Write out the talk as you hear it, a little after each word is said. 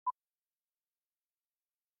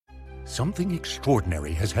Something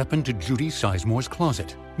extraordinary has happened to Judy Sizemore's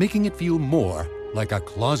closet, making it feel more like a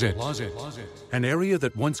closet. An area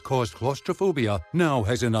that once caused claustrophobia now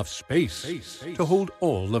has enough space to hold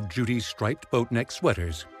all of Judy's striped boat neck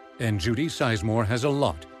sweaters. And Judy Sizemore has a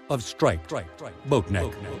lot of striped boat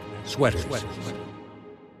neck sweaters.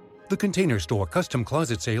 The Container Store Custom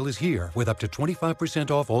Closet Sale is here with up to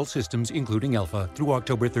 25% off all systems, including Alpha, through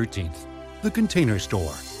October 13th. The Container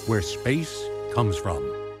Store, where space comes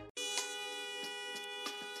from.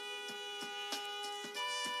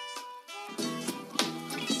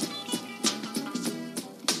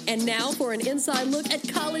 And now for an inside look at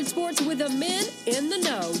college sports with the men in the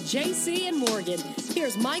know, JC and Morgan.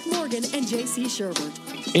 Here's Mike Morgan and JC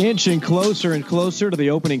Sherbert. Inching closer and closer to the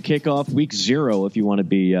opening kickoff, week 0, if you want to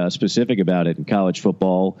be specific about it in college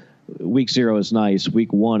football. Week 0 is nice.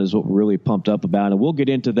 Week 1 is what we're really pumped up about, and we'll get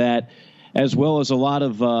into that, as well as a lot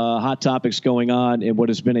of hot topics going on in what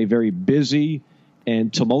has been a very busy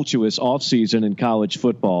and tumultuous offseason in college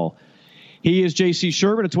football. He is J.C.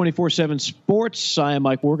 Sherbert of 24/7 Sports. I am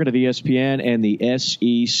Mike Morgan of ESPN and the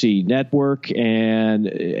SEC Network. And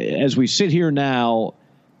as we sit here now,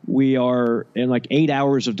 we are in like 8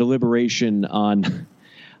 hours of deliberation on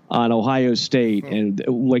Ohio State. And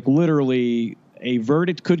like literally a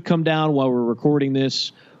verdict could come down while we're recording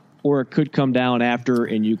this, or it could come down after,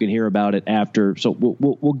 and you can hear about it after. So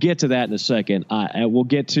we'll get to that in a second. We'll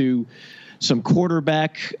get to some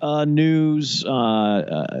quarterback news,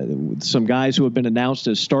 some guys who have been announced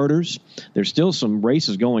as starters. There's still some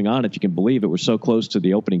races going on, if you can believe it. We're so close to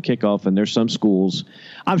the opening kickoff, and there's some schools.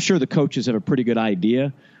 I'm sure the coaches have a pretty good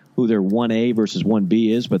idea who their 1A versus 1B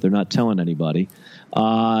is, but they're not telling anybody.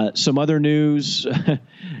 Some other news.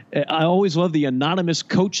 I always love the anonymous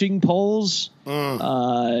coaching polls.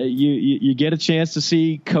 You get a chance to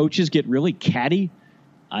see coaches get really catty.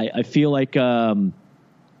 I feel like I'm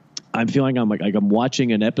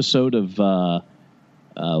watching an episode of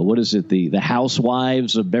what is it, the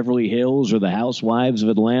Housewives of Beverly Hills or the Housewives of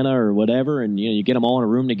Atlanta or whatever, and you get them all in a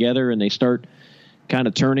room together and they start kind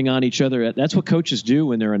of turning on each other. That's what coaches do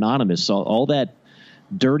when they're anonymous. All that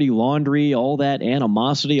dirty laundry, all that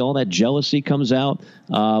animosity, all that jealousy comes out.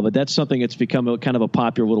 But that's something that's become a kind of a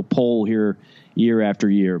popular little poll here year after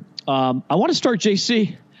year. I want to start,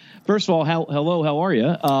 JC. First of all, hello, how are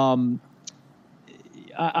you?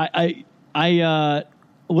 I a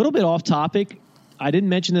little bit off topic. I didn't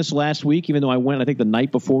mention this last week, even though I went, I think, the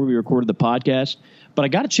night before we recorded the podcast. But I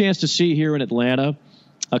got a chance to see here in Atlanta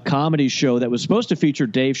a comedy show that was supposed to feature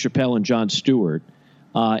Dave Chappelle and Jon Stewart.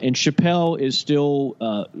 And Chappelle is still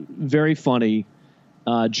very funny.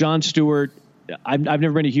 Jon Stewart, I've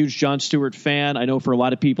never been a huge Jon Stewart fan. I know for a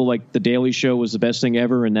lot of people, like The Daily Show was the best thing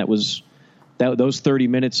ever, and those 30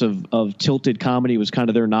 minutes of tilted comedy was kind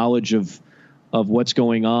of their knowledge of what's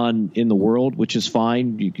going on in the world, which is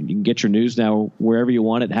fine. You can get your news now wherever you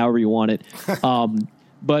want it, however you want it.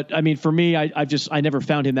 But I mean, for me, I never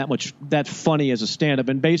found him that funny as a stand-up.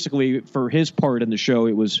 And basically, for his part in the show,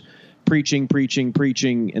 it was preaching,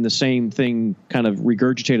 and the same thing kind of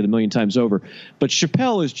regurgitated a million times over. But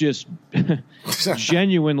Chappelle is just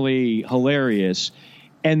genuinely hilarious.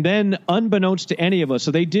 And then, unbeknownst to any of us,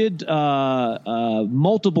 so they did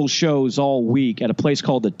multiple shows all week at a place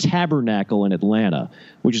called the Tabernacle in Atlanta,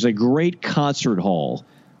 which is a great concert hall.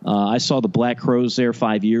 I saw the Black Crowes there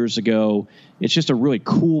 5 years ago. It's just a really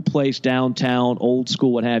cool place downtown, old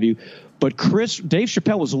school, what have you. But Dave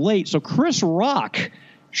Chappelle was late, so Chris Rock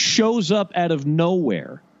shows up out of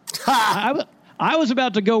nowhere. I was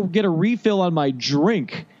about to go get a refill on my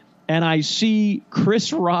drink, and I see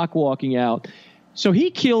Chris Rock walking out. So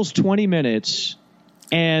he kills 20 minutes,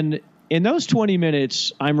 and in those 20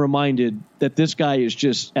 minutes, I'm reminded that this guy is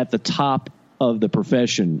just at the top of the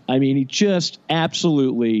profession. I mean, he just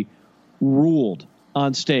absolutely ruled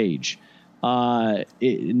on stage.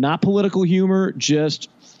 Not political humor, just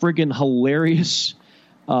friggin' hilarious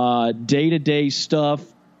day-to-day stuff.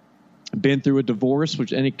 Been through a divorce,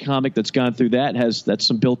 which any comic that's gone through that's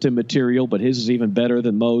some built-in material, but his is even better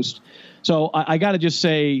than most. So I got to just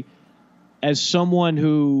say, as someone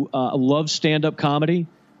who loves stand-up comedy,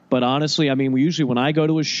 but honestly, I mean, when I go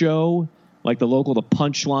to a show, like the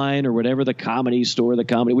Punchline or whatever, the Comedy Store,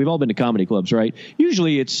 we've all been to comedy clubs, right?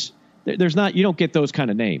 Usually you don't get those kind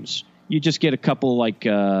of names. You just get a couple like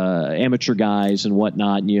amateur guys and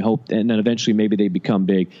whatnot, and you hope, and then eventually maybe they become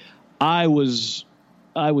big. I was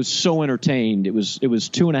so entertained. It was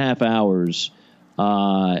 2.5 hours.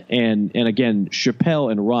 And again,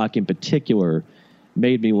 Chappelle and Rock in particular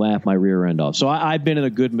made me laugh my rear end off. So I've been in a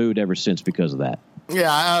good mood ever since because of that. Yeah,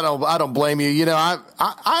 I don't blame you. You know,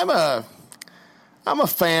 I'm a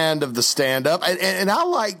fan of the stand-up, and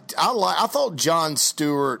I thought Jon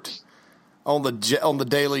Stewart on the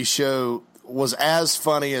Daily Show was as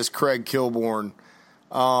funny as Craig Kilborn,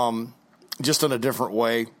 just in a different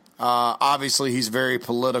way. Obviously, he's very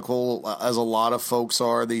political, as a lot of folks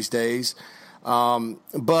are these days.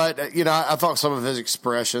 But I thought some of his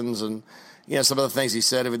expressions and some of the things he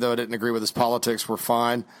said, even though I didn't agree with his politics, were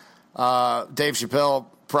fine. Dave Chappelle,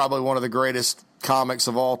 probably one of the greatest comics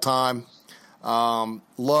of all time.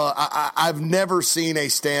 I've never seen a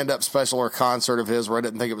stand-up special or concert of his where I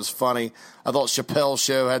didn't think it was funny. I thought Chappelle's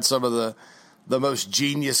show had some of the most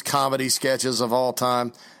genius comedy sketches of all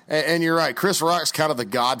time. And you're right, Chris Rock's kind of the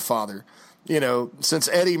godfather. Since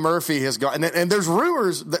Eddie Murphy has gone, and there's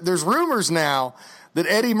rumors now that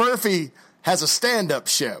Eddie Murphy has a stand-up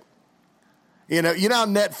show. You know how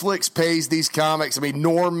Netflix pays these comics. I mean,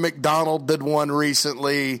 Norm Macdonald did one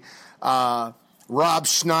recently. Rob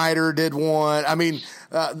Schneider did one. I mean,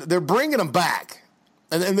 they're bringing them back.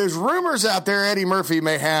 And there's rumors out there Eddie Murphy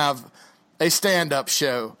may have a stand-up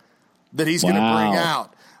show that he's going to bring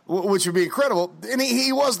out, which would be incredible. And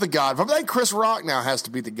he was the godfather. I think Chris Rock now has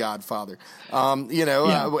to be the godfather. I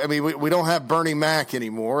mean, we don't have Bernie Mac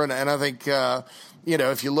anymore. And I think,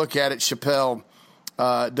 if you look at it, Chappelle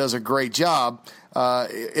does a great job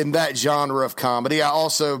in that genre of comedy. I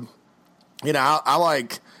also,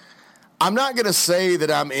 I'm not going to say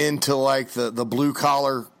that I'm into like the blue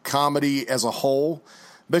collar comedy as a whole,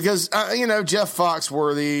 because Jeff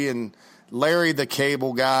Foxworthy and Larry the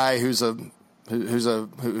Cable Guy, who's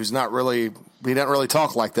not really, he doesn't really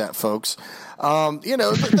talk like that, folks.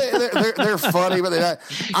 They're funny, but they're not.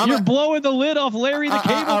 You're blowing the lid off Larry the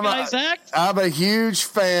Cable Guy's act? I'm a huge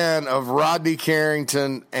fan of Rodney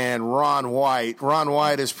Carrington and Ron White. Ron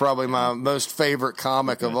White is probably my most favorite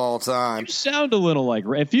comic of all time. You sound a little like,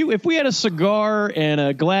 if we had a cigar and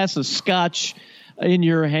a glass of scotch in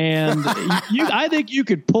your hand, I think you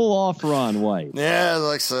could pull off Ron White. Yeah,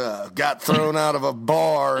 like got thrown out of a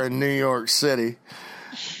bar in New York City.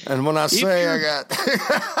 And when I say I got...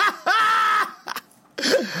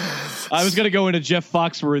 I was going to go into Jeff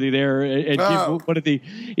Foxworthy there and give one of the.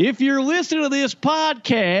 If you're listening to this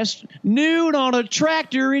podcast, noon on a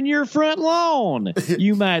tractor in your front lawn,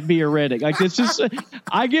 you might be a redneck. Like it's just,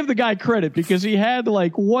 I give the guy credit because he had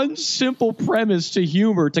like one simple premise to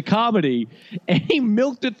humor, to comedy, and he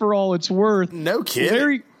milked it for all it's worth. No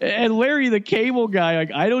kidding. Larry the Cable Guy.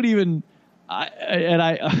 Like I don't even.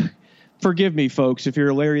 Forgive me, folks, if you're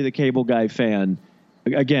a Larry the Cable Guy fan.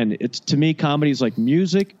 Again, it's to me, comedy is like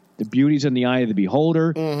music. The beauty's in the eye of the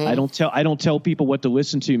beholder. Mm-hmm. I don't tell people what to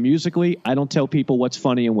listen to musically. I don't tell people what's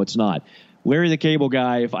funny and what's not. Larry the Cable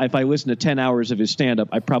Guy, if I listened to 10 hours of his stand-up,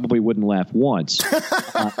 I probably wouldn't laugh once.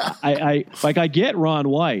 I get Ron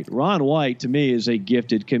White. Ron White, to me, is a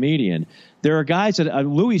gifted comedian. There are guys that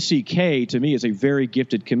Louis C.K., to me, is a very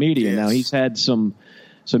gifted comedian. Yes. Now, he's had some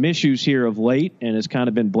issues here of late and has kind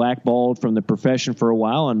of been blackballed from the profession for a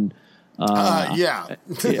while, and yeah.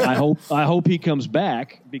 I hope he comes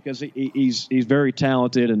back because he's very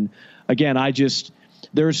talented. And again,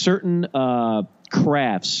 there are certain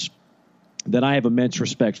crafts that I have immense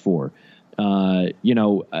respect for. For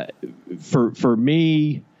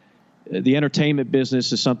me, the entertainment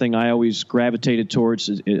business is something I always gravitated towards.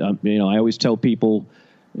 I always tell people,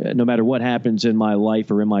 no matter what happens in my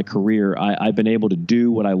life or in my career, I've been able to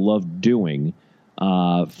do what I love doing.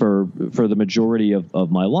 For the majority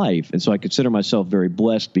of my life. And so I consider myself very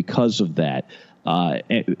blessed because of that.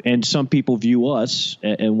 And some people view us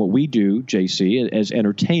and what we do, JC, as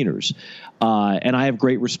entertainers. And I have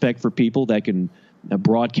great respect for people that can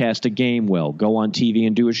broadcast a game well, go on TV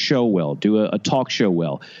and do a show well, do a talk show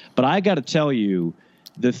well. But I got to tell you,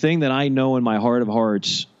 the thing that I know in my heart of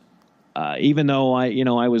hearts, even though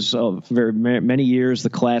I was very many years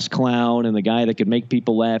the class clown and the guy that could make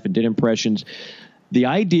people laugh and did impressions, the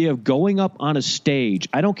idea of going up on a stage,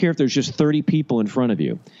 I don't care if there's just 30 people in front of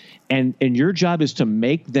you, and your job is to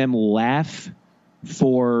make them laugh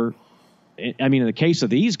for, I mean, in the case of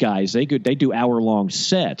these guys, they do hour-long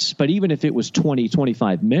sets, but even if it was 20,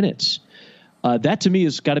 25 minutes, that to me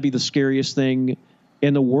has got to be the scariest thing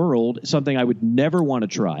in the world, something I would never want to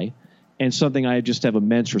try, and something I just have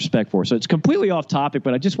immense respect for. So it's completely off topic,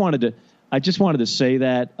 but I just wanted to say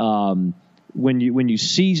that when you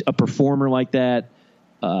see a performer like that,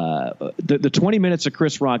 the 20 minutes that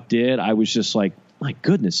Chris Rock did, I was just like, my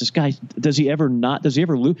goodness, this guy, does he ever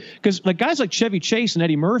lose? Because like guys like Chevy Chase and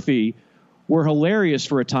Eddie Murphy were hilarious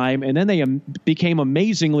for a time, and then they became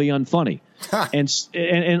amazingly unfunny.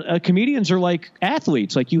 and comedians are like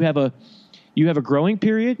athletes. Like you have a growing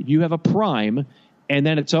period, you have a prime, and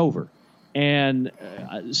then it's over. And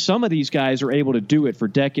some of these guys are able to do it for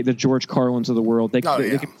decades. The George Carlins of the world, they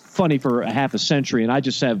get funny for a half a century, and I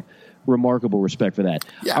just have remarkable respect for that.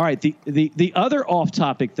 Yeah. All right, the other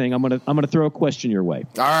off-topic thing, I'm gonna throw a question your way.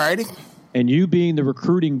 All righty. And you being the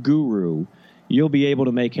recruiting guru, you'll be able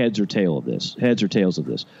to make heads or tails of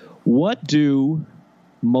this. What do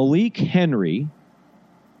Malik Henry,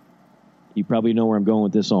 you probably know where I'm going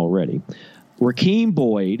with this already, Rakeem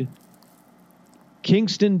Boyd,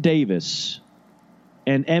 Kingston Davis,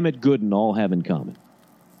 and Emmett Gooden all have in common?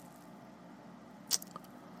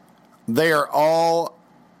 They are all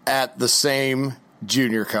at the same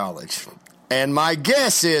junior college. And my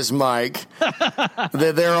guess is, Mike,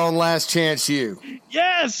 that they're on Last Chance U.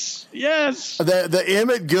 Yes. The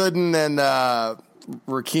Emmett Gooden and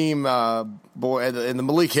Rakeem Boyd and the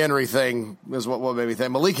Malik Henry thing is what made me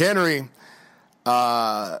think. Malik Henry,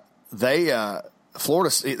 Florida.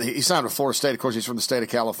 He signed with Florida State. Of course, he's from the state of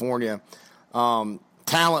California.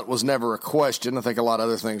 Talent was never a question. I think a lot of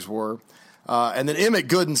other things were. And then Emmett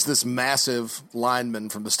Gooden's this massive lineman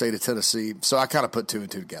from the state of Tennessee. So I kind of put two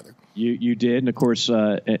and two together. You did. And, of course,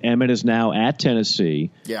 Emmett is now at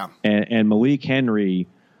Tennessee. Yeah. And Malik Henry,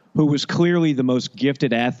 who was clearly the most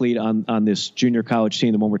gifted athlete on this junior college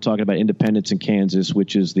team, the one we're talking about, Independence in Kansas,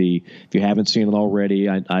 which is if you haven't seen it already,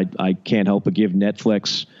 I can't help but give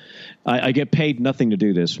Netflix – I get paid nothing to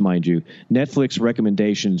do this, mind you. Netflix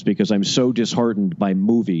recommendations because I'm so disheartened by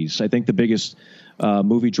movies. I think the biggest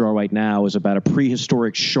movie draw right now is about a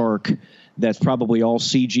prehistoric shark that's probably all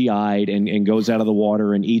CGI'd and goes out of the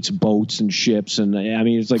water and eats boats and ships. And I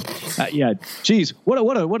mean, it's like, geez,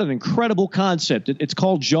 what an incredible concept. It's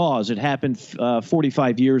called Jaws. It happened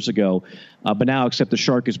 45 years ago. But now, except the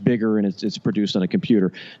shark is bigger and it's produced on a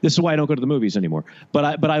computer. This is why I don't go to the movies anymore.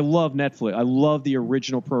 But I love Netflix. I love the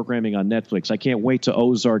original programming on Netflix. I can't wait to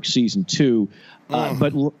Ozark season 2.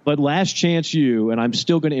 But Last Chance U, and I'm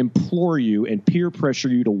still going to implore you and peer pressure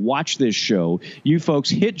you to watch this show. You folks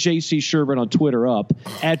hit J.C. Sherbert on Twitter up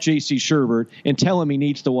at J.C. Sherbert and tell him he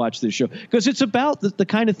needs to watch this show because it's about the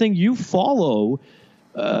kind of thing you follow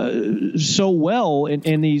so well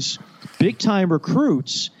in these big time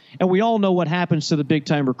recruits. And we all know what happens to the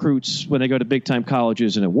big-time recruits when they go to big-time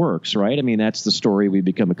colleges and it works, right? I mean, that's the story we've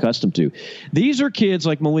become accustomed to. These are kids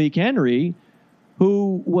like Malik Henry,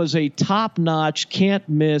 who was a top-notch,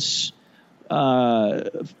 can't-miss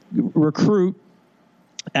recruit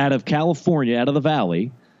out of California, out of the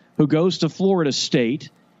Valley, who goes to Florida State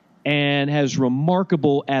and has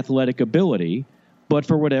remarkable athletic ability, but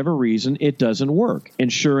for whatever reason, it doesn't work.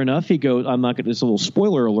 And sure enough, he goes, this a little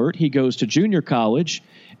spoiler alert, he goes to junior college.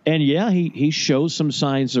 And, he shows some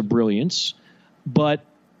signs of brilliance, but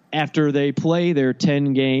after they play their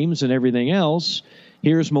 10 games and everything else,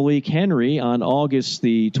 here's Malik Henry on August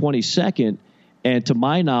the 22nd, and to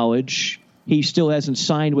my knowledge, he still hasn't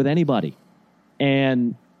signed with anybody.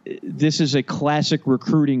 And this is a classic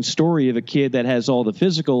recruiting story of a kid that has all the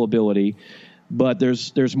physical ability, but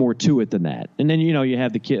there's more to it than that. And then, you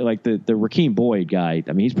have the kid like the Rakeem Boyd guy.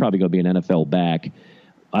 I mean, he's probably going to be an NFL back.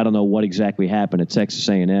 I don't know what exactly happened at Texas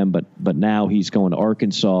A&M, but now he's going to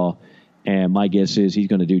Arkansas, and my guess is he's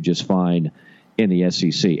going to do just fine in the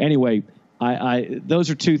SEC. Anyway, those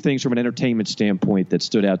are two things from an entertainment standpoint that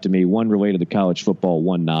stood out to me. One related to college football,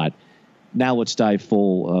 one not. Now let's dive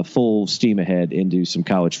full steam ahead into some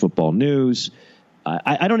college football news.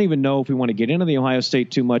 I don't even know if we want to get into the Ohio State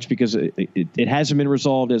too much because it hasn't been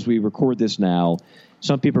resolved as we record this now.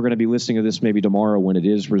 Some people are going to be listening to this maybe tomorrow when it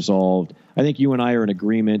is resolved. I think you and I are in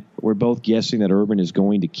agreement. We're both guessing that Urban is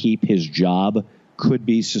going to keep his job, could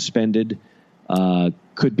be suspended. It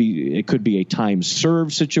could be a time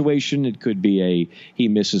served situation. It could be he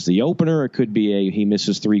misses the opener. It could be he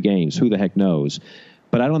misses 3 games. Who the heck knows?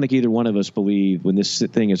 But I don't think either one of us believe when this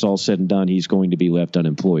thing is all said and done, he's going to be left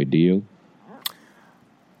unemployed. Do you?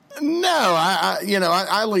 No,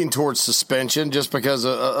 I lean towards suspension just because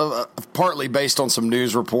partly based on some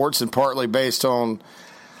news reports and partly based on,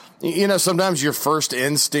 sometimes your first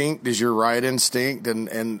instinct is your right instinct.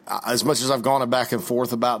 And as much as I've gone back and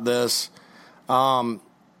forth about this,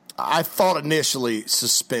 I thought initially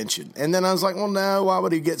suspension. And then I was like, well, no, why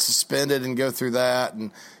would he get suspended and go through that?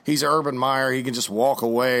 And he's Urban Meyer. He can just walk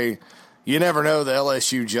away. You never know, the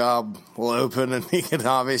LSU job will open and he can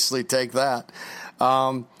obviously take that.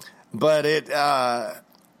 But I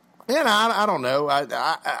don't know.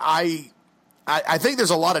 I think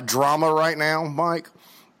there's a lot of drama right now, Mike.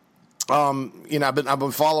 I've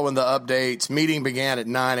been following the updates. Meeting began at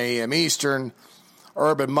 9 a.m. Eastern.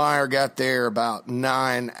 Urban Meyer got there about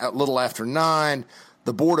a little after 9.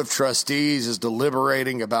 The Board of Trustees is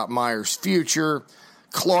deliberating about Meyer's future.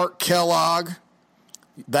 Clark Kellogg,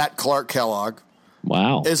 that Clark Kellogg,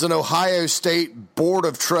 wow, is an Ohio State Board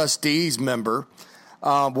of Trustees member,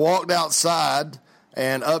 walked outside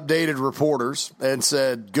and updated reporters and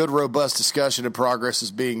said, good, robust discussion and progress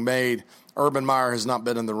is being made. Urban Meyer has not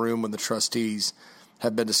been in the room when the trustees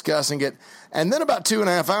have been discussing it. And then about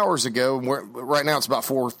 2.5 hours ago, right now it's about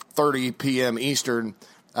 4:30 p.m. Eastern,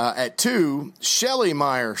 at 2, Shelley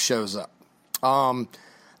Meyer shows up.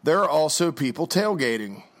 There are also people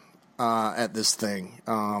tailgating at this thing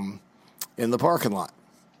in the parking lot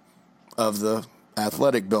of the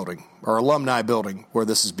athletic building or alumni building where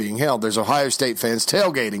this is being held. There's Ohio State fans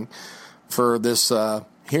tailgating for this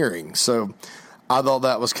hearing. So I thought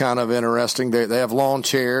that was kind of interesting. They have lawn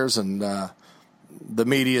chairs, and the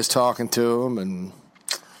media is talking to them, and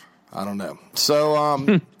I don't know.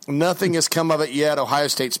 So nothing has come of it yet. Ohio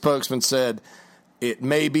State spokesman said it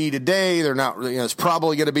may be today. They're not, it's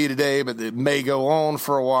probably going to be today, but it may go on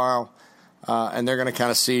for a while, and they're going to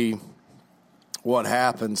kind of see what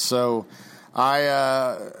happens. So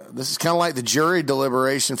this is kind of like the jury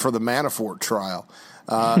deliberation for the Manafort trial.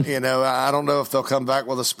 I don't know if they'll come back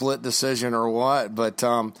with a split decision or what, but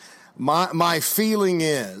my feeling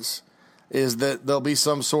is that there'll be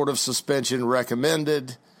some sort of suspension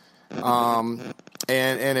recommended, and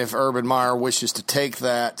if Urban Meyer wishes to take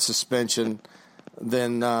that suspension,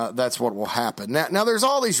 then that's what will happen. Now there's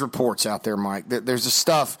all these reports out there, Mike. There's this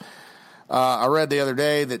stuff I read the other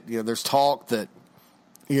day that there's talk that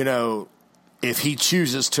if he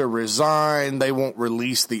chooses to resign, they won't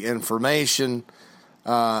release the information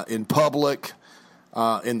in public.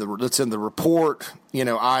 That's in the report.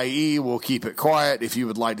 I.e., we'll keep it quiet if you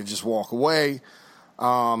would like to just walk away.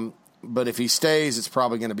 But if he stays, it's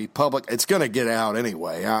probably going to be public. It's going to get out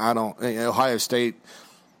anyway. Ohio State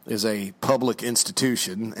is a public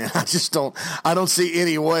institution, and I don't see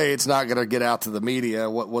any way it's not going to get out to the media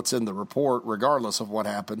what's in the report, regardless of what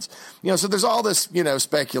happens. So there's all this,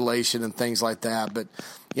 speculation and things like that. But,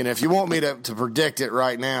 if you want me to predict it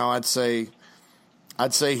right now, I'd say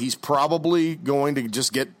he's probably going to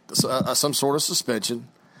just get some sort of suspension,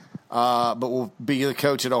 but will be the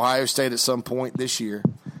coach at Ohio State at some point this year.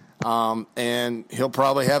 And he'll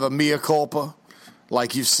probably have a mea culpa,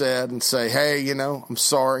 like you said, and say, hey, I'm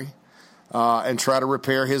sorry, and try to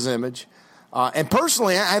repair his image. And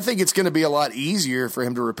personally, I think it's going to be a lot easier for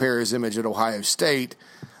him to repair his image at Ohio State,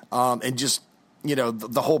 and just,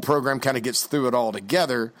 the whole program kind of gets through it all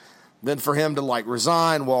together, than for him to,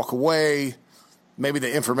 resign, walk away. Maybe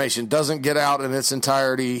the information doesn't get out in its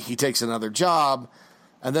entirety. He takes another job,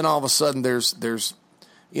 and then all of a sudden there's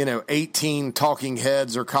 18 talking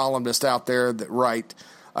heads or columnists out there that write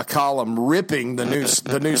a column ripping the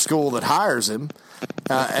new school that hires him.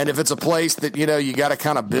 And if it's a place that you got to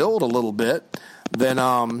kind of build a little bit, then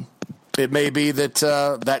it may be that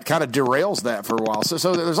that kind of derails that for a while.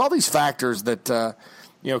 So there's all these factors that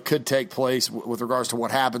could take place with regards to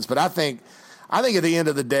what happens. But I think at the end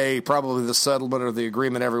of the day, probably the settlement or the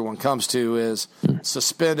agreement everyone comes to is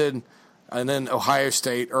suspended, and then Ohio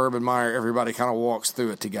State, Urban Meyer, everybody kind of walks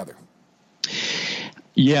through it together.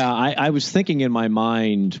 Yeah, I was thinking in my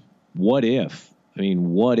mind, what if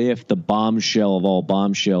the bombshell of all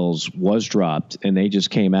bombshells was dropped and they just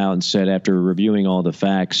came out and said, after reviewing all the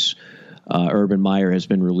facts, Urban Meyer has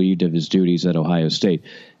been relieved of his duties at Ohio State.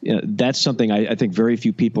 That's something I think very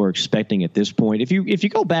few people are expecting at this point. If you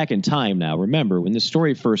go back in time now, remember when this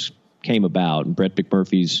story first came about and Brett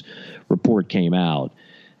McMurphy's report came out,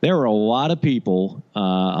 there were a lot of people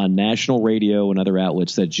on national radio and other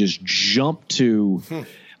outlets that just jumped to,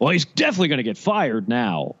 well, he's definitely going to get fired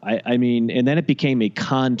now. I mean, and then it became a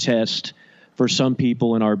contest for some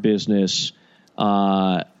people in our business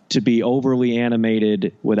to be overly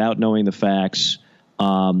animated without knowing the facts.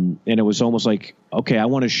 And it was almost like, okay, I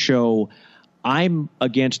want to show I'm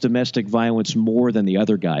against domestic violence more than the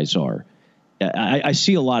other guys are. I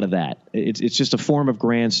see a lot of that. It's just a form of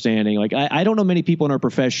grandstanding. I don't know many people in our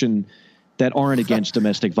profession that aren't against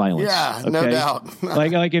domestic violence. Yeah, okay? No doubt.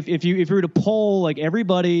 like if you were to poll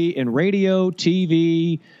everybody in radio,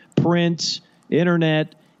 TV, print,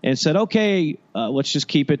 internet, and said, okay, let's just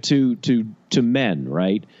keep it to men,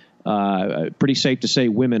 right? Pretty safe to say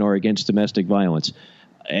women are against domestic violence.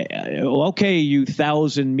 Okay, you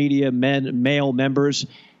 1,000 media male members.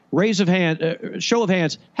 Show of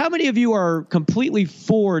hands, how many of you are completely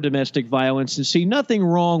for domestic violence and see nothing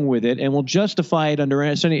wrong with it and will justify it under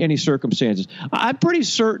any circumstances? I'm pretty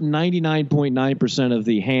certain 99.9% of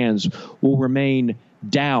the hands will remain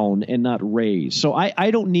down and not raised. So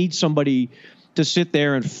I don't need somebody to sit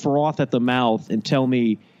there and froth at the mouth and tell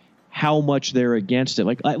me how much they're against it.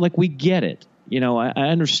 Like we get it. I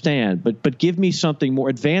understand, but give me something more.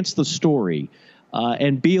 Advance the story.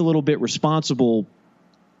 and be a little bit responsible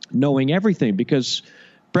knowing everything, because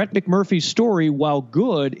Brett McMurphy's story, while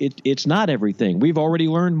good, it's not everything. We've already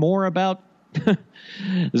learned more about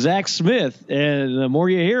Zach Smith, and the more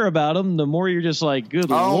you hear about him, the more you're just like, good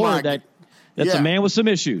Lord, that's a man with some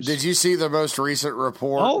issues. Did you see the most recent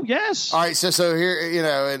report? Oh, yes. All right, so here,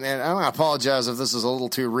 and I apologize if this is a little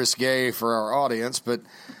too risque for our audience, but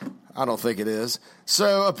I don't think it is.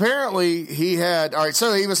 So apparently he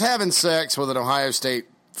was having sex with an Ohio State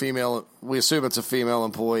female, we assume it's a female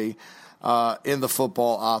employee, in the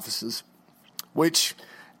football offices, which,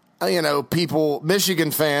 people,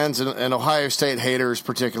 Michigan fans and Ohio State haters,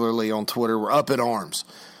 particularly on Twitter, were up in arms.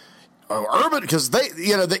 Urban, because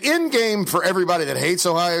the end game for everybody that hates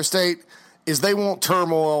Ohio State is they want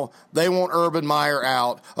turmoil. They want Urban Meyer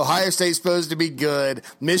out. Ohio State's supposed to be good.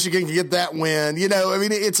 Michigan can get that win.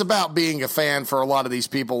 It's about being a fan for a lot of these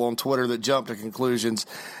people on Twitter that jump to conclusions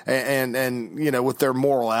and with their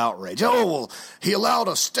moral outrage. Oh, well, he allowed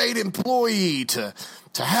a state employee to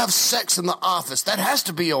have sex in the office. That has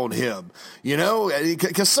to be on him,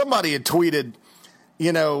 because somebody had tweeted,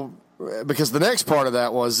 because the next part of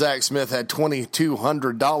that was Zach Smith had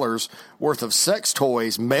 $2,200 worth of sex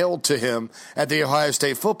toys mailed to him at the Ohio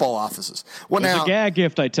State football offices. Well, it's a gag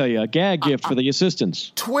gift, I tell you, a gag gift for the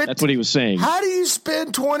assistants. That's what he was saying. How do you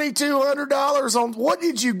spend $2,200 on what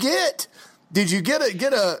did you get? Did you get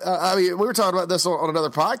a? We were talking about this on another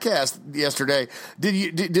podcast yesterday.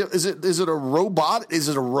 Is it a robot? Is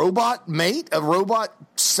it a robot mate? A robot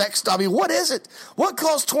sex? What is it? What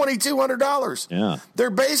costs $2,200? Yeah, they're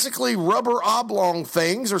basically rubber oblong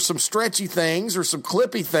things, or some stretchy things, or some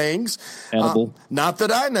clippy things. Edible? Not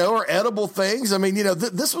that I know, or edible things.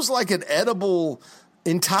 This was like an edible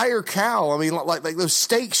entire cow. Like those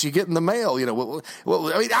steaks you get in the mail.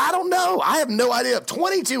 I don't know. I have no idea.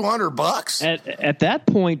 $2,200. At that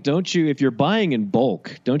point, don't you? If you're buying in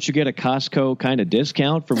bulk, don't you get a Costco kind of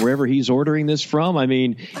discount from wherever he's ordering this from?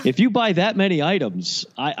 If you buy that many items,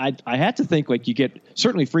 I had to think like you get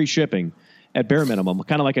certainly free shipping at bare minimum,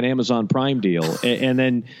 kind of like an Amazon Prime deal, and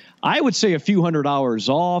then I would say a few $100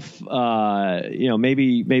 off.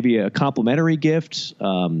 Maybe a complimentary gift,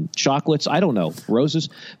 chocolates. I don't know, roses,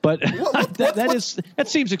 but that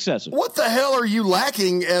seems excessive. What the hell are you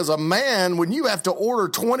lacking as a man when you have to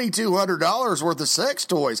order $2,200 worth of sex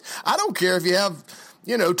toys? I don't care if you have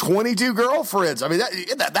 22 girlfriends.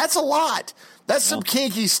 That's a lot. That's some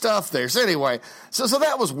kinky stuff there. So anyway, so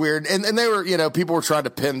that was weird. And they were, people were trying to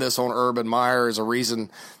pin this on Urban Meyer as a reason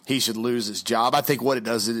he should lose his job. I think what it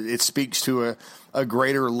does, it speaks to a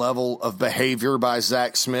greater level of behavior by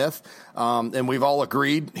Zach Smith. And we've all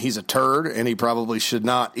agreed he's a turd, and he probably should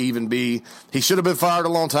not even be. He should have been fired a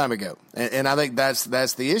long time ago. And I think that's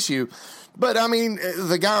the issue. But,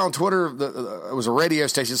 the guy on Twitter, it was a radio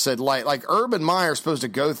station, said, like Urban Meyer is supposed to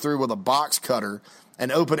go through with a box cutter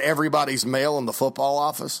and open everybody's mail in the football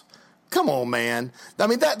office. Come on, man.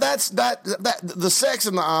 That's the sex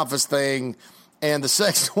in the office thing and the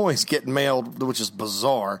sex toys getting mailed, which is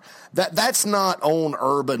bizarre. That's not on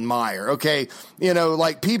Urban Meyer, okay?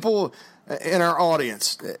 Like people in our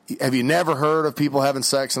audience, have you never heard of people having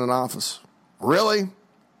sex in an office? Really?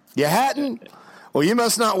 You hadn't? Well, you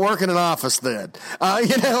must not work in an office then.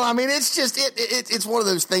 It's just, it's one of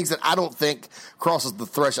those things that I don't think crosses the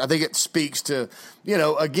threshold. I think it speaks to,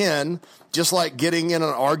 again, just like getting in an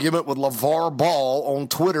argument with LeVar Ball on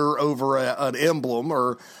Twitter over an emblem,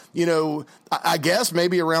 or, I guess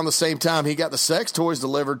maybe around the same time he got the sex toys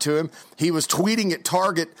delivered to him, he was tweeting at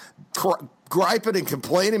Target, griping and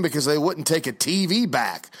complaining because they wouldn't take a TV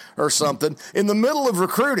back or something in the middle of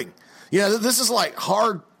recruiting. This is like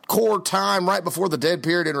hardcore time right before the dead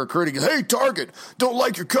period in recruiting. Hey, Target, don't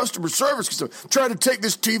like your customer service because I'm trying to take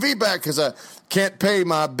this TV back because I can't pay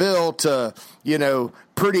my bill to,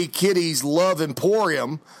 Pretty Kitty's Love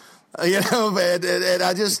Emporium. And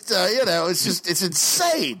I just, it's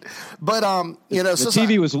insane. But, the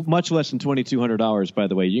TV was much less than $2,200, by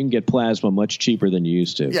the way. You can get plasma much cheaper than you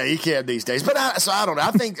used to. Yeah, you can these days. But I don't know.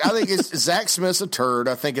 I think it's Zach Smith's a turd.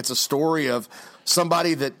 I think it's a story of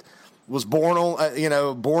somebody that was born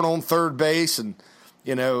on third base, and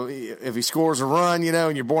if he scores a run,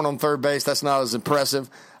 and you're born on third base, that's not as impressive.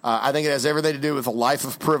 I think it has everything to do with a life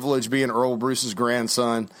of privilege, being Earl Bruce's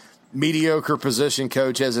grandson. Mediocre position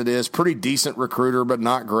coach as it is, pretty decent recruiter, but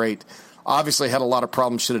not great. Obviously had a lot of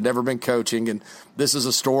problems, should have never been coaching, and this is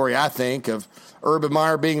a story, I think, of Urban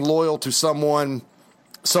Meyer being loyal to someone's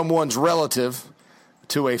relative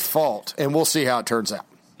to a fault, and we'll see how it turns out.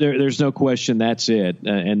 There's no question that's it.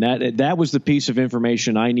 And that was the piece of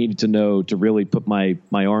information I needed to know to really put my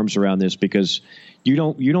arms around this, because you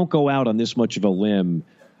don't go out on this much of a limb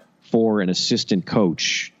for an assistant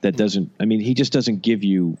coach that doesn't. I mean, he just doesn't give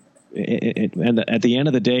you. And at the end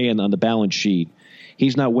of the day, and on the balance sheet,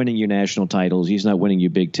 he's not winning you national titles. He's not winning you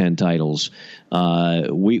Big Ten titles.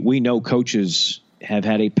 We know coaches have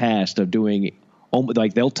had a past of doing,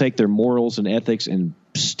 like, they'll take their morals and ethics and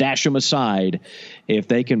stash them aside if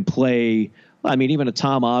they can play. I mean, even a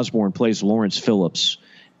Tom Osborne plays Lawrence Phillips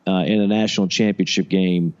in a national championship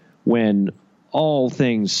game when all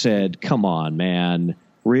things said, come on, man.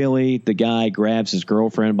 Really? The guy grabs his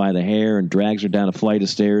girlfriend by the hair and drags her down a flight of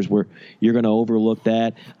stairs where you're going to overlook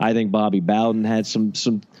that? I think Bobby Bowden had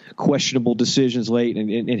some questionable decisions late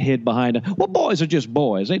and hid behind it. Well, boys are just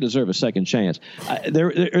boys. They deserve a second chance.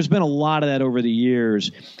 There's been a lot of that over the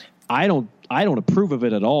years. I don't approve of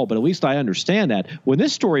it at all, but at least I understand that. When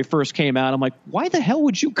this story first came out, I'm like, why the hell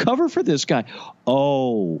would you cover for this guy?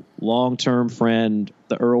 Oh, long-term friend,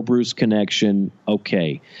 the Earl Bruce connection.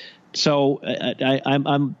 Okay. So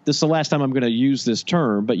I'm this is the last time I'm going to use this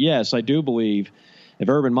term, but yes, I do believe if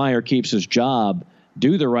Urban Meyer keeps his job,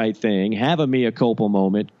 do the right thing, have a mea culpa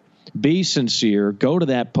moment, be sincere, go to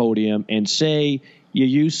that podium and say you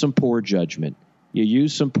used some poor judgment. You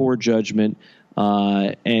used some poor judgment,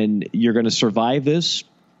 and you're going to survive this.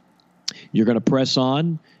 You're going to press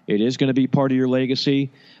on. It is going to be part of your legacy.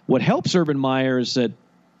 What helps Urban Meyer is that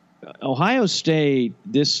Ohio State,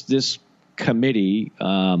 this committee,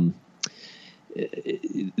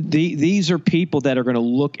 these are people that are going to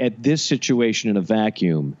look at this situation in a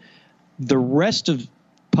vacuum. The rest of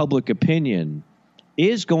public opinion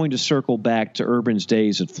is going to circle back to Urban's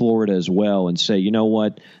days at Florida as well and say, you know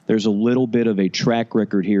what, there's a little bit of a track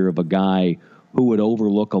record here of a guy who would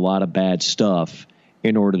overlook a lot of bad stuff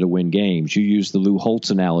in order to win games. You used the Lou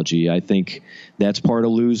Holtz analogy. I think that's part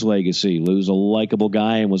of Lou's legacy. Lou's a likable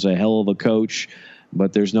guy and was a hell of a coach,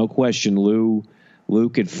 but there's no question Lou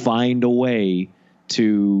could find a way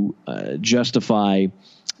to justify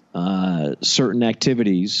certain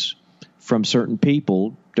activities from certain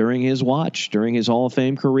people during his watch, during his Hall of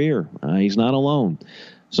Fame career. He's not alone.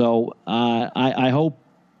 So I hope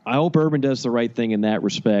Urban does the right thing in that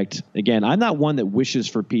respect. Again, I'm not one that wishes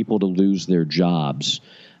for people to lose their jobs.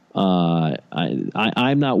 I'm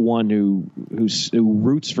not one who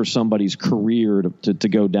roots for somebody's career to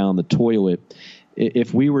go down the toilet.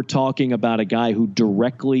 If we were talking about a guy who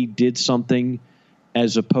directly did something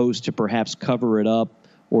as opposed to perhaps cover it up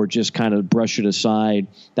or just kind of brush it aside,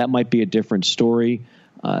 that might be a different story.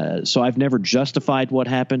 So I've never justified what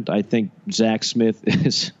happened. I think Zach Smith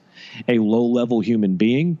is a low-level human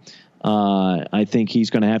being. I think he's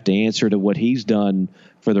going to have to answer to what he's done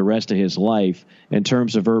for the rest of his life. In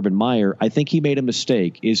terms of Urban Meyer, I think he made a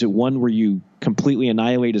mistake. Is it one where you completely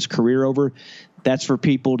annihilate his career over? That's for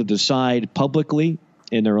people to decide publicly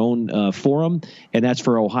in their own forum, and that's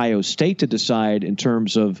for Ohio State to decide in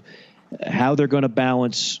terms of how they're going to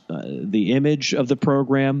balance the image of the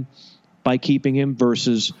program by keeping him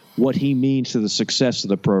versus what he means to the success of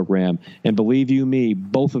the program. And believe you me,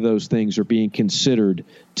 both of those things are being considered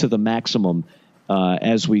to the maximum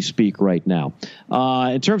as we speak right now.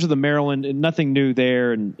 In terms of the Maryland, nothing new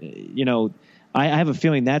there. And, you know, I have a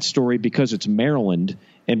feeling that story, because it's Maryland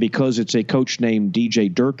and because it's a coach named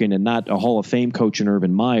DJ Durkin and not a Hall of Fame coach in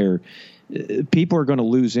Urban Meyer, people are going to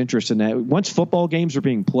lose interest in that. Once football games are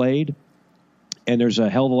being played and there's a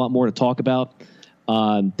hell of a lot more to talk about,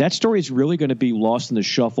 that story is really going to be lost in the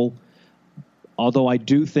shuffle. Although I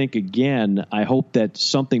do think, again, I hope that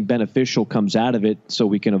something beneficial comes out of it so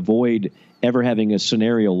we can avoid ever having a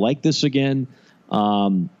scenario like this again.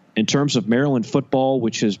 In terms of Maryland football,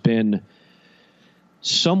 which has been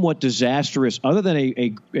somewhat disastrous, other than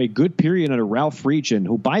a good period under Ralph Friedgen,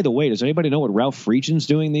 who, by the way, does anybody know what Ralph Friedgen's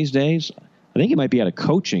doing these days? I think he might be out of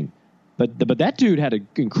coaching. But that dude had an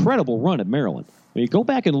incredible run at Maryland. I mean, go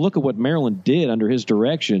back and look at what Maryland did under his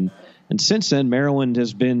direction. And since then, Maryland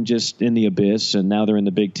has been just in the abyss, and now they're in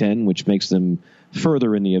the Big Ten, which makes them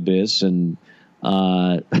further in the abyss. And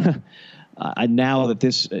now that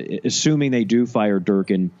this, assuming they do fire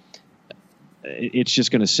Durkin, it's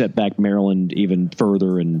just going to set back Maryland even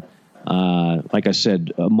further. And like I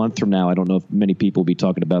said, a month from now, I don't know if many people will be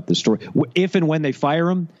talking about this story. If and when they fire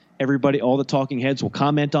him, everybody, all the talking heads will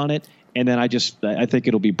comment on it. And then I think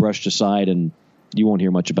it'll be brushed aside, and you won't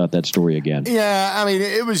hear much about that story again. Yeah, I mean,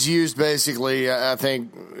 it was used basically, I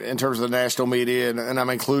think, in terms of the national media, and I'm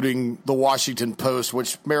including the Washington Post,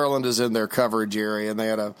 which Maryland is in their coverage area, and they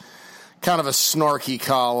had a kind of a snarky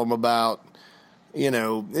column about, you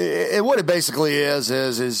know, what it basically is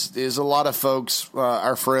a lot of folks,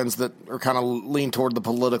 our friends that are kind of lean toward the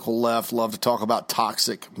political left, love to talk about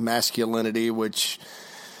toxic masculinity, which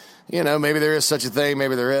maybe there is such a thing,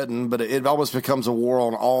 maybe there isn't, but it almost becomes a war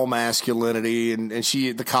on all masculinity. And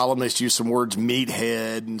the columnist used some words,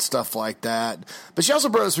 meathead and stuff like that. But she also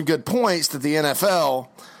brought up some good points that the NFL,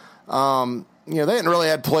 they hadn't really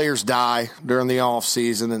had players die during the off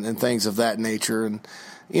season and things of that nature. And,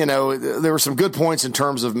 there were some good points in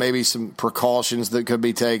terms of maybe some precautions that could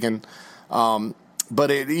be taken. But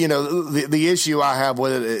the issue I have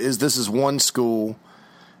with it is this is one school.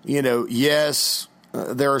 Yes,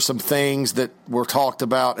 there are some things that were talked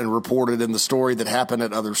about and reported in the story that happened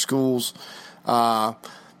at other schools. Some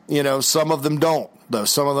of them don't, though.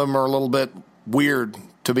 Some of them are a little bit weird,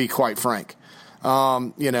 to be quite frank.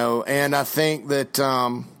 And I think that,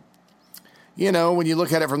 when you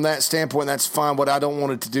look at it from that standpoint, that's fine. What I don't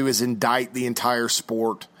want it to do is indict the entire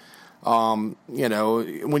sport. When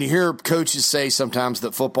you hear coaches say sometimes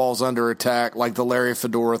that football's under attack, like the Larry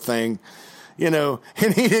Fedora thing, and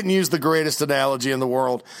he didn't use the greatest analogy in the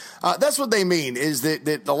world. That's what they mean, is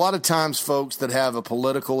that a lot of times folks that have a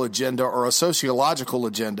political agenda or a sociological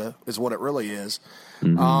agenda is what it really is.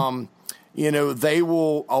 Mm-hmm. They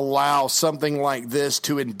will allow something like this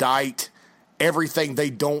to indict everything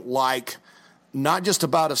they don't like, not just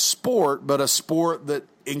about a sport, but a sport that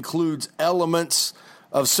includes elements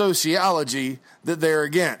of sociology that they're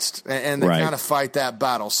against, and they kind of fight that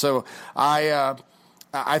battle. So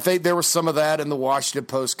I think there was some of that in the Washington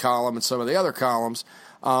Post column and some of the other columns.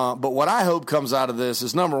 But what I hope comes out of this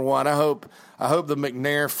is, number one, I hope the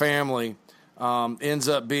McNair family ends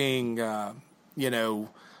up being,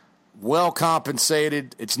 well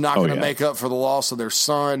compensated. It's not going to make up for the loss of their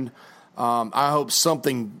son. I hope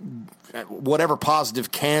something, whatever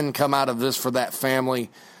positive can come out of this for that family,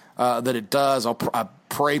 that it does. I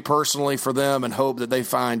pray personally for them and hope that they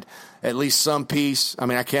find at least some peace. I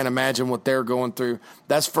mean, I can't imagine what they're going through.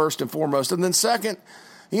 That's first and foremost. And then second,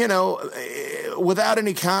 without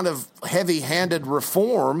any kind of heavy-handed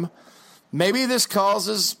reform, maybe this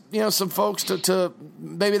causes, some folks to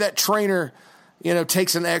maybe that trainer,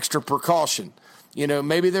 takes an extra precaution.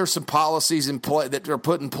 Maybe there's some policies in play that are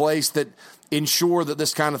put in place that ensure that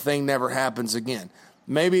this kind of thing never happens again.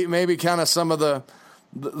 Maybe kind of some of the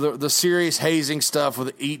serious hazing stuff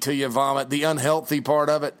with eat till you vomit, the unhealthy part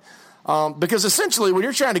of it. Because essentially when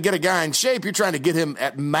you're trying to get a guy in shape, you're trying to get him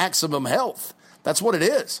at maximum health. That's what it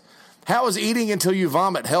is. How is eating until you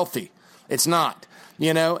vomit healthy? It's not,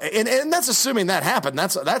 and that's assuming that happened.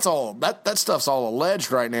 That's all that stuff's all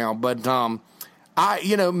alleged right now. But,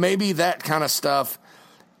 maybe that kind of stuff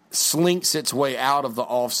slinks its way out of the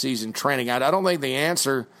off-season training. I don't think the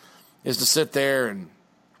answer is to sit there and,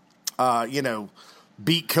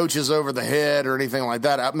 beat coaches over the head or anything like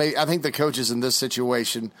that. I think the coaches in this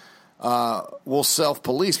situation will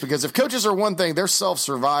self-police, because if coaches are one thing, they're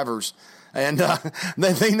self-survivors, and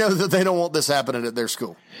they know that they don't want this happening at their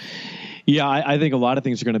school. Yeah, I think a lot of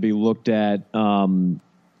things are going to be looked at, and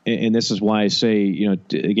this is why I say,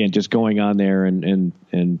 again, just going on there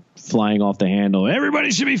and flying off the handle,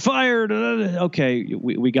 everybody should be fired. Okay,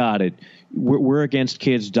 we got it. We're against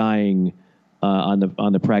kids dying on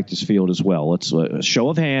the practice field as well. Let's a show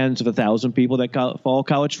of hands of 1,000 people that follow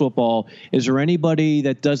college football. Is there anybody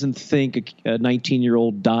that doesn't think a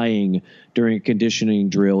 19-year-old dying during a conditioning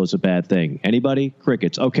drill is a bad thing? Anybody?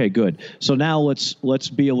 Crickets. Okay, good. So now let's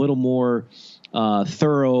be a little more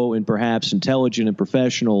thorough and perhaps intelligent and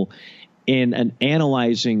professional in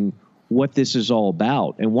analyzing what this is all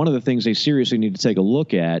about. And one of the things they seriously need to take a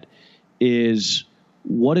look at is,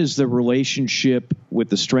 what is the relationship with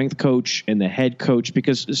the strength coach and the head coach?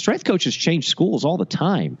 Because the strength coaches change schools all the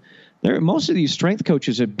time. Most of these strength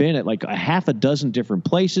coaches have been at like a half a dozen different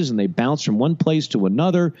places, and they bounce from one place to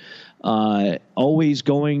another, always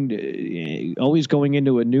going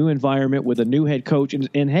into a new environment with a new head coach.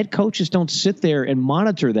 And head coaches don't sit there and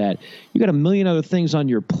monitor that. You got a million other things on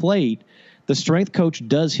your plate. The strength coach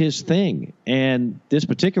does his thing. And this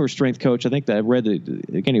particular strength coach, I think that I read that,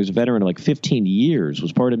 again, he was a veteran of like 15 years,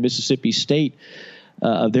 was part of Mississippi State,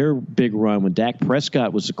 of their big run when Dak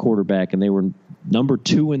Prescott was the quarterback and they were number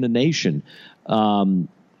 2 in the nation. And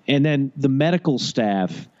then the medical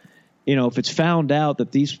staff, if it's found out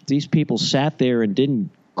that these people sat there and didn't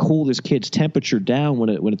cool this kid's temperature down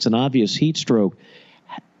when it's an obvious heat stroke,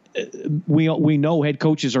 we know head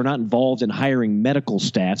coaches are not involved in hiring medical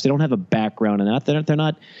staffs. They don't have a background in that. They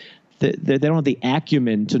don't have the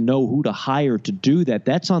acumen to know who to hire to do that.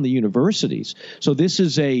 That's on the universities. So this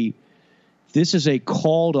is a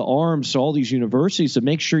call to arms to all these universities to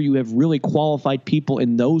make sure you have really qualified people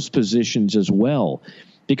in those positions as well.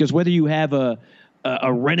 Because whether you have a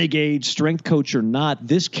renegade strength coach or not,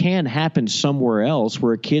 this can happen somewhere else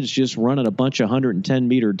where a kid's just running a bunch of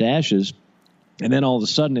 110-meter dashes and then all of a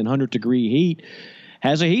sudden in 100-degree heat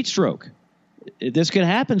has a heat stroke. This could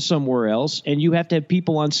happen somewhere else, and you have to have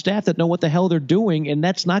people on staff that know what the hell they're doing, and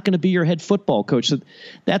that's not going to be your head football coach. So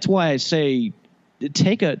that's why I say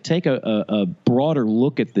take a broader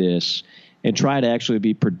look at this and try to actually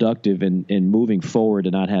be productive in moving forward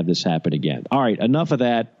and not have this happen again. All right, enough of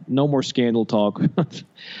that. No more scandal talk.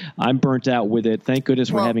 I'm burnt out with it. Thank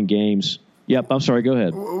goodness we're having games. Yep, I'm sorry. Go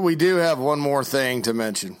ahead. We do have one more thing to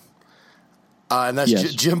mention. And that's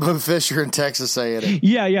Jimbo Fisher in Texas A&M.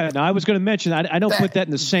 Yeah. No, I was going to mention I don't put that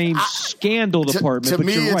in the same scandal department. To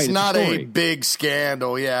me, you're right, it's not a big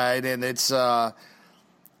scandal. Yeah, and it's Sandal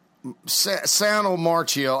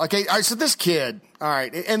Marchiel. Okay, all right. So this kid. All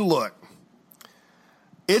right, and look,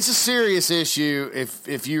 it's a serious issue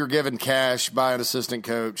if you're given cash by an assistant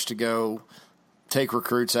coach to go take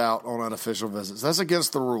recruits out on unofficial visits. That's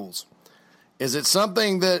against the rules. Is it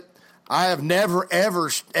something that I have never,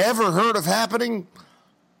 ever heard of happening?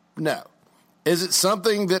 No. Is it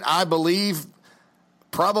something that I believe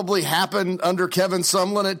probably happened under Kevin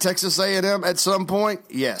Sumlin at Texas A&M at some point?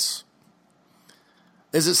 Yes.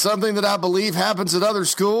 Is it something that I believe happens at other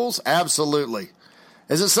schools? Absolutely.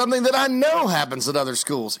 Is it something that I know happens at other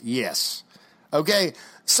schools? Yes. Okay,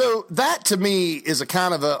 so that to me is a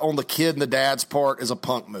kind of on the kid and the dad's part is a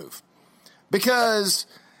punk move. Because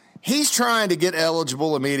he's trying to get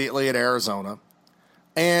eligible immediately at Arizona.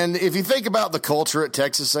 And if you think about the culture at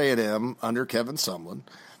Texas A&M under Kevin Sumlin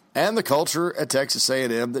and the culture at Texas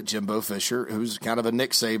A&M that Jimbo Fisher, who's kind of a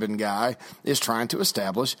Nick Saban guy, is trying to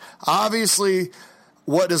establish, obviously,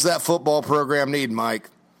 what does that football program need, Mike?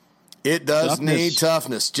 It does need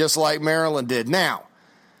toughness, just like Maryland did. Now,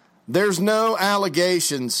 there's no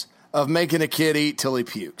allegations of making a kid eat till he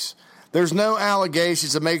pukes. There's no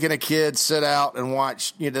allegations of making a kid sit out and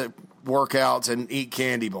watch workouts and eat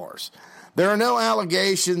candy bars. There are no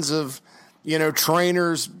allegations of,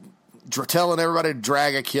 trainers telling everybody to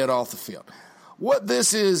drag a kid off the field. What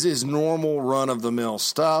this is normal run-of-the-mill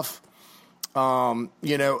stuff.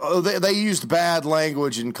 They used bad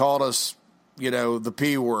language and called us, the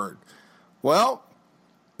P word. Well,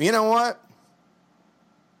 you know what?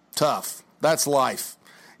 Tough. That's life.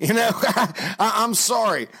 I'm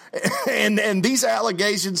sorry. And these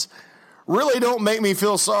allegations really don't make me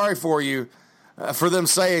feel sorry for you for them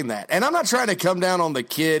saying that. And I'm not trying to come down on the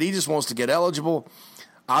kid. He just wants to get eligible.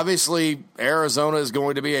 Obviously, Arizona is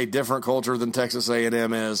going to be a different culture than Texas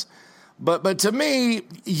A&M is. But to me,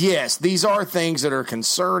 yes, these are things that are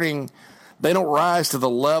concerning. They don't rise to the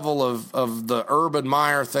level of the Urban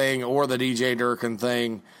Meyer thing or the DJ Durkin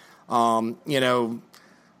thing,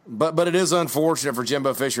 But it is unfortunate for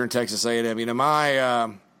Jimbo Fisher and Texas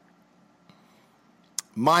A&M.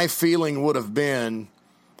 My feeling would have been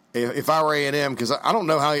if I were A&M, because I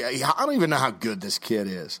don't even know how good this kid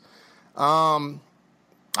is. I'd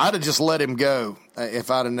have just let him go if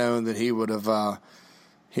I'd have known that he would have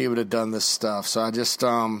done this stuff. So I just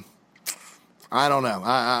I don't know.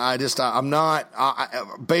 I'm not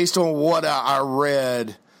based on what I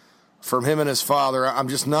read from him and his father, I'm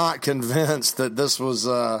just not convinced that this was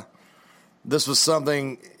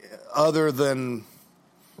something other than,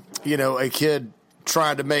 a kid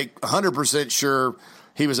trying to make 100% sure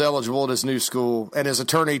he was eligible at his new school. And his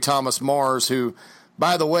attorney, Thomas Mars, who,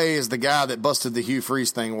 by the way, is the guy that busted the Hugh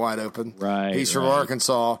Freeze thing wide open. Right. He's from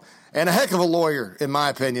Arkansas. And a heck of a lawyer, in my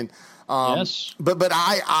opinion. Yes. But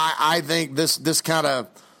I think this kind of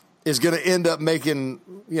is going to end up making,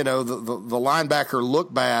 the linebacker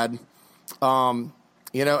look bad. And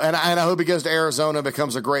I hope he goes to Arizona and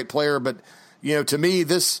becomes a great player. But, to me,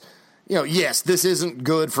 this, yes, this isn't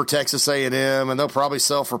good for Texas A&M, and they'll probably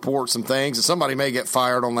self-report some things, and somebody may get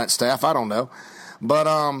fired on that staff. I don't know. But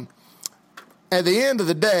at the end of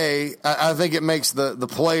the day, I think it makes the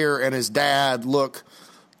player and his dad look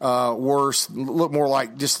worse, look more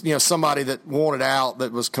like just, somebody that wanted out,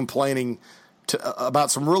 that was complaining about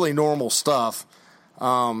some really normal stuff.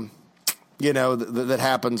 That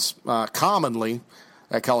happens commonly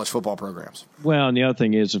at college football programs. Well, and the other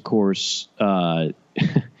thing is, of course,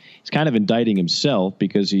 he's kind of indicting himself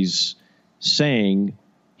because he's saying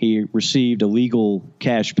he received illegal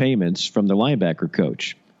cash payments from the linebacker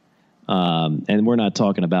coach. And we're not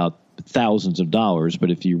talking about thousands of dollars, but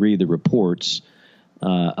if you read the reports,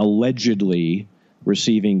 allegedly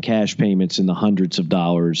receiving cash payments in the hundreds of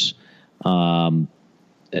dollars. So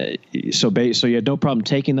you had no problem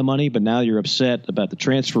taking the money, but now you're upset about the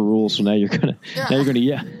transfer rules. So now you're gonna,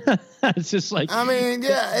 it's just like,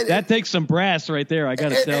 that takes some brass right there. I got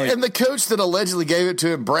to tell you. And the coach that allegedly gave it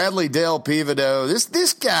to him, Bradley Dale Pivido,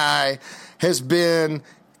 this guy has been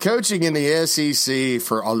coaching in the SEC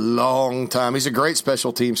for a long time. He's a great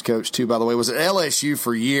special teams coach, too, by the way. Was at LSU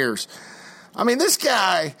for years. I mean, this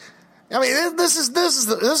guy, this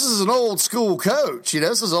is an old school coach.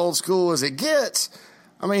 This is old school as it gets.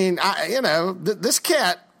 I mean, this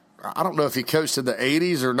cat, I don't know if he coached in the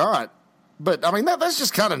 80s or not, but, I mean, that's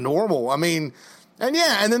just kind of normal. I mean, and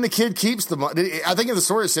then the kid keeps the money. I think in the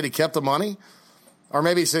story it said he kept the money, or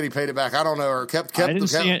maybe he said he paid it back. I don't know, or kept I didn't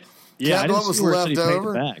see it. Yeah, I didn't see where it said he paid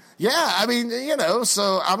it back. Yeah, I mean,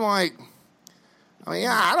 so I'm like,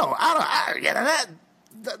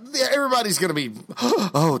 everybody's going to be,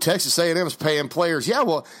 Texas A&M is paying players. Yeah,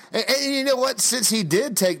 well, and you know what? Since he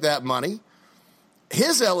did take that money,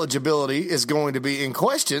 his eligibility is going to be in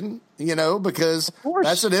question, because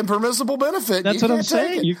that's an impermissible benefit. That's what I'm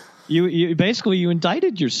saying. You basically you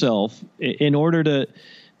indicted yourself in order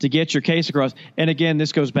to get your case across. And again,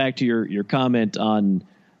 this goes back to your comment on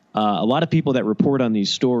a lot of people that report on these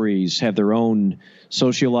stories have their own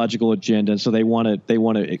sociological agenda, so they want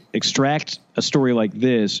to extract a story like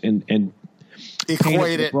this and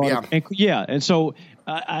equate it. And so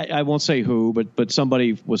I won't say who, but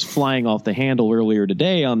somebody was flying off the handle earlier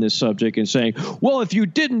today on this subject and saying, well, if you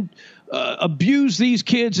didn't abuse these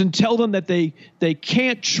kids and tell them that they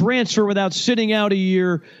can't transfer without sitting out a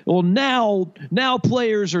year, well, now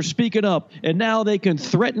players are speaking up, and now they can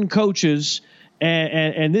threaten coaches.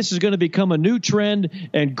 And this is going to become a new trend,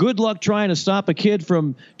 and good luck trying to stop a kid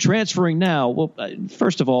from transferring now. Well,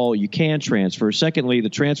 first of all, you can transfer. Secondly, the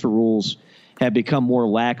transfer rules have become more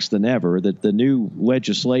lax than ever. The new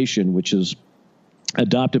legislation, which is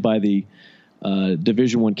adopted by the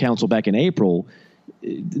Division I Council back in April,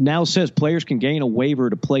 now says players can gain a waiver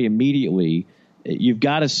to play immediately. You've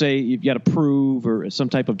got to prove or some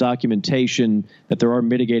type of documentation that there are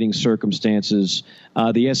mitigating circumstances.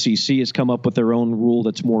 The SEC has come up with their own rule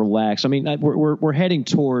that's more lax. I mean, we're heading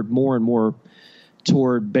toward more and more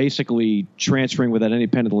toward basically transferring without any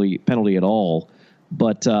penalty at all.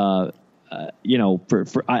 But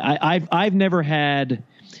I've never had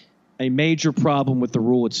a major problem with the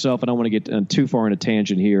rule itself. I don't want to get too far in a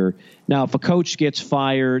tangent here. Now, if a coach gets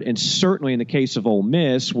fired, and certainly in the case of Ole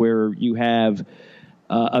Miss, where you have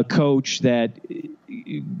a coach that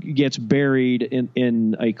gets buried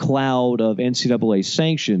in a cloud of NCAA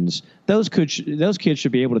sanctions, those kids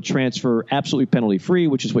should be able to transfer absolutely penalty-free,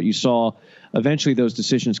 which is what you saw. Eventually, those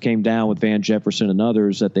decisions came down with Van Jefferson and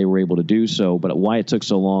others that they were able to do so. But why it took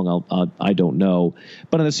so long, I don't know.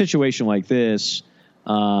 But in a situation like this,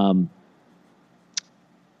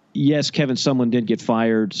 yes, Kevin Sumlin did get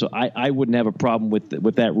fired, so I wouldn't have a problem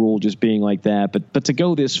with that rule just being like that. But to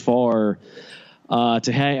go this far,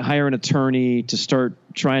 to hire an attorney to start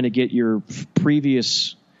trying to get your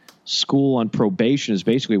previous school on probation is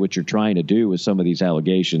basically what you're trying to do with some of these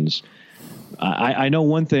allegations. I know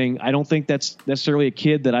one thing. I don't think that's necessarily a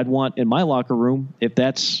kid that I'd want in my locker room if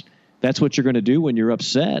that's what you're going to do when you're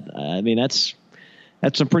upset. I mean, that's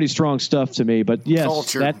some pretty strong stuff to me, but yes.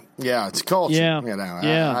 Culture. It's culture.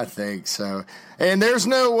 Yeah. I think so. And there's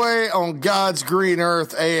no way on God's green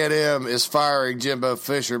earth A&M is firing Jimbo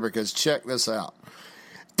Fisher, because check this out.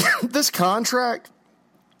 This contract,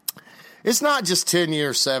 it's not just 10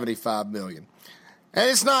 years, $75 million. And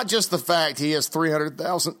it's not just the fact he has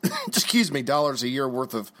 $300,000, dollars a year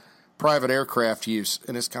worth of private aircraft use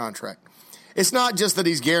in his contract. It's not just that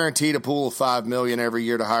he's guaranteed a pool of $5 million every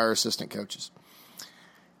year to hire assistant coaches.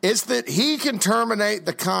 It's that he can terminate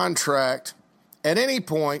the contract at any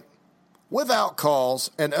point without cause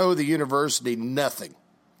and owe the university nothing.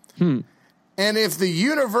 And if the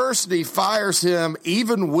university fires him,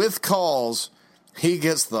 even with cause, he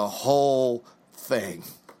gets the whole thing.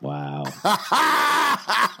 Wow.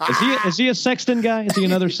 Is he a Sexton guy? Is he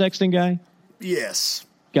another Sexton guy? Yes.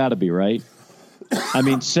 Got to be, right? I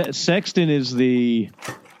mean, Sexton is I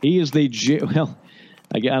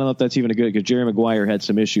don't know if that's even a good, because Jerry Maguire had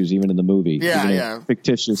some issues even in the movie. Yeah.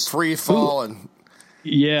 Fictitious. Free fall and.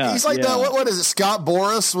 Yeah. He's like, what is it? Scott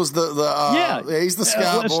Boras was he's the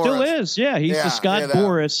Scott Boras. Still is. Yeah. He's the Scott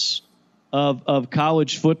Boras of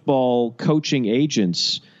college football coaching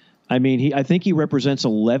agents. I mean, I think he represents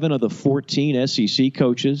 11 of the 14 SEC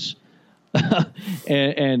coaches.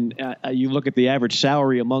 and you look at the average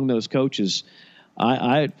salary among those coaches.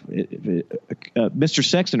 Mr.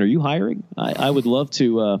 Sexton, are you hiring? I would love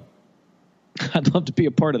to. I'd love to be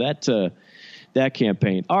a part of that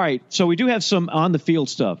campaign. All right, so we do have some on the field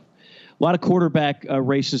stuff. A lot of quarterback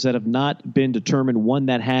races that have not been determined. One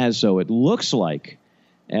that has, though. It looks like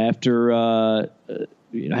after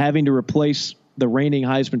having to replace the reigning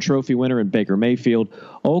Heisman Trophy winner in Baker Mayfield,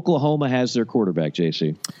 Oklahoma has their quarterback.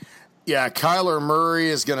 JC. Yeah, Kyler Murray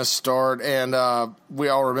is going to start, and we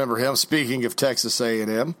all remember him. Speaking of Texas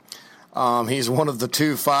A&M, he's one of the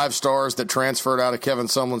 2 5-stars that transferred out of Kevin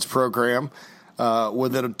Sumlin's program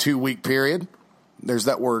within a 2-week period. There's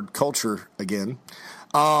that word culture again.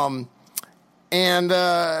 And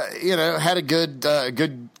had a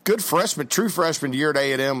good freshman, true freshman year at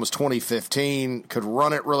A&M was 2015. Could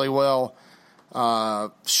run it really well.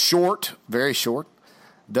 Short, very short.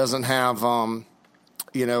 Doesn't have,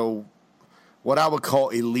 what I would call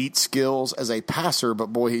elite skills as a passer,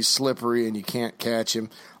 but boy, he's slippery and you can't catch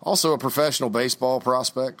him. Also a professional baseball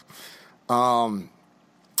prospect. I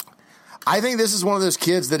think this is one of those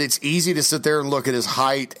kids that it's easy to sit there and look at his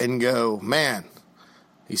height and go, man,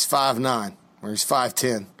 he's 5'9", or he's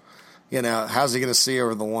 5'10". How's he going to see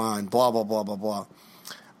over the line? Blah, blah, blah, blah, blah.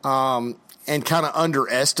 And kind of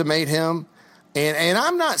underestimate him. And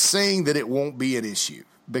I'm not saying that it won't be an issue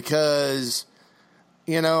because,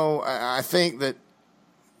 I think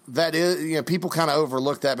that is, people kind of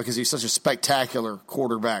overlook that because he's such a spectacular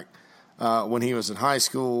quarterback when he was in high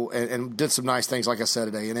school and did some nice things, like I said,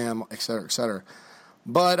 at A&M, et cetera, et cetera.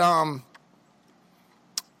 But,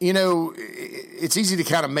 it's easy to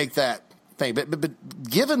kind of make that thing. But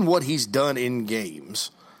given what he's done in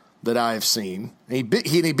games that I have seen, he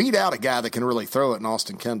beat out a guy that can really throw it in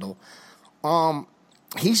Austin Kendall.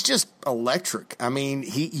 He's just electric. I mean,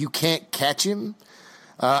 you can't catch him.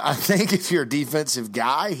 I think if you're a defensive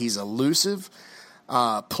guy, he's elusive,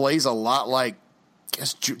 plays a lot like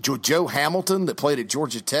Joe Hamilton that played at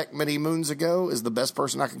Georgia Tech many moons ago is the best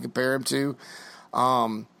person I can compare him to.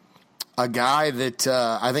 A guy that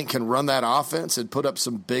I think can run that offense and put up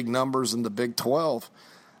some big numbers in the Big 12.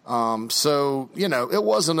 It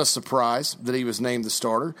wasn't a surprise that he was named the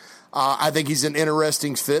starter. I think he's an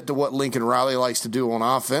interesting fit to what Lincoln Riley likes to do on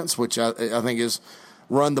offense, which I think is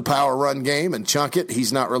run the power run game and chunk it.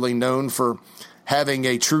 He's not really known for having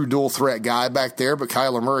a true dual threat guy back there, but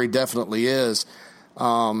Kyler Murray definitely is.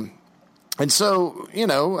 I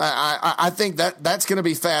think that's going to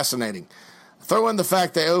be fascinating. Throw in the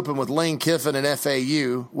fact they open with Lane Kiffin and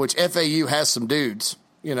FAU, which FAU has some dudes,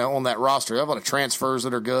 on that roster. They have a lot of transfers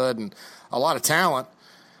that are good and a lot of talent.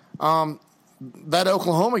 That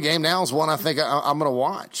Oklahoma game now is one I think I'm going to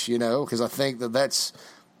watch, because I think that's,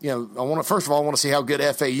 first of all, I want to see how good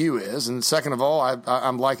FAU is. And second of all,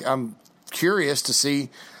 I'm curious to see,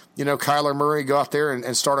 Kyler Murray go out there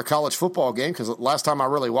and start a college football game, because last time I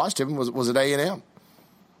really watched him was at A&M.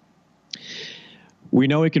 We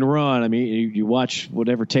know he can run. I mean, you watch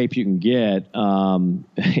whatever tape you can get. I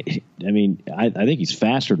think he's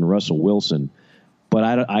faster than Russell Wilson, but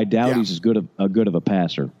I doubt he's as good of a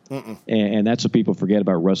passer. And that's what people forget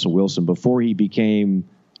about Russell Wilson. Before he became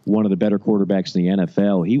one of the better quarterbacks in the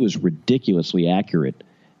NFL, he was ridiculously accurate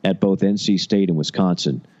at both NC State and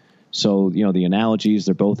Wisconsin. So, the analogies,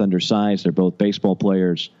 they're both undersized. They're both baseball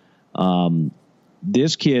players.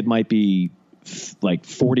 This kid might be like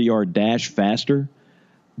 40-yard dash faster,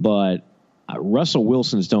 but Russell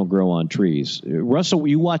Wilsons don't grow on trees. You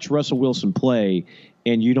watch Russell Wilson play,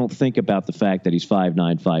 and you don't think about the fact that he's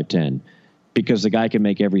 5'9", 5'10", because the guy can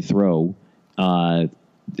make every throw. The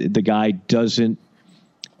guy doesn't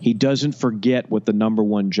forget what the number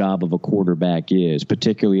one job of a quarterback is,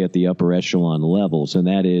 particularly at the upper echelon levels, and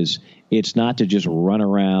that is it's not to just run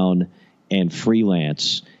around and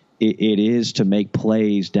freelance. It is to make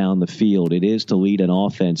plays down the field. It is to lead an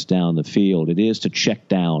offense down the field. It is to check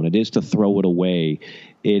down. It is to throw it away.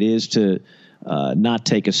 It is to not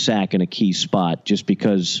take a sack in a key spot just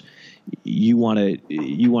because you want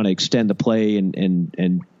to extend the play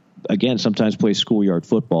and again sometimes play schoolyard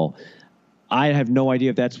football. I have no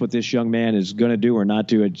idea if that's what this young man is going to do or not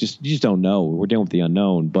do. You just don't know. We're dealing with the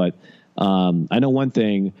unknown. But I know one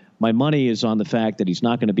thing. My money is on the fact that he's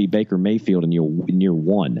not going to be Baker Mayfield in year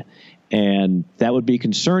one. And that would be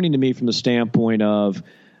concerning to me from the standpoint of,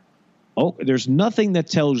 there's nothing that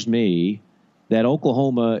tells me that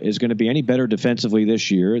Oklahoma is going to be any better defensively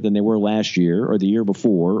this year than they were last year or the year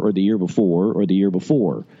before or the year before or the year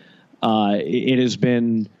before. It has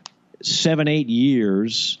been 7-8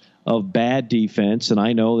 years of bad defense, and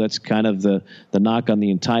I know that's kind of the knock on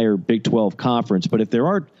the entire Big 12 conference. But if there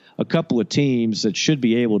are a couple of teams that should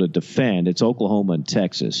be able to defend, it's Oklahoma and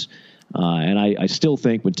Texas. And I still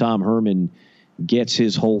think when Tom Herman gets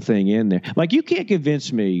his whole thing in there, like you can't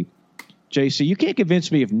convince me,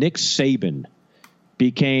 JC, if Nick Saban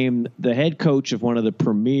became the head coach of one of the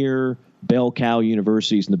premier bell cow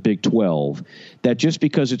universities in the Big 12, that just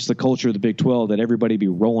because it's the culture of the Big 12 that everybody be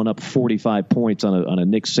rolling up 45 points on a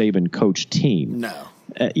Nick Saban coach team. No.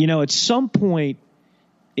 At some point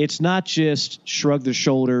it's not just shrug the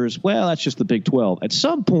shoulders. Well, that's just the Big 12. At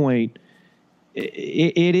some point,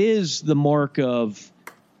 it is the mark of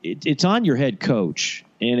it's on your head coach,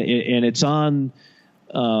 and it's on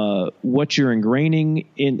what you're ingraining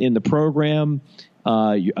in the program,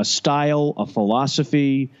 a style, a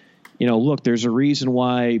philosophy. Look, there's a reason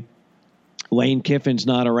why Lane Kiffin's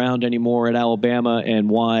not around anymore at Alabama, and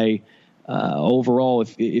why overall,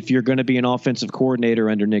 if you're going to be an offensive coordinator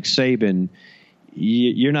under Nick Saban,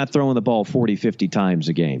 you're not throwing the ball 40, 50 times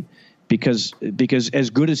a game, because as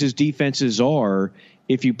good as his defenses are,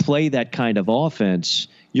 if you play that kind of offense,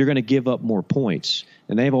 you're going to give up more points.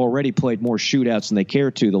 And they've already played more shootouts than they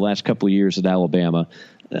care to the last couple of years at Alabama.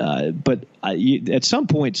 But at some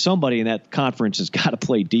point, somebody in that conference has got to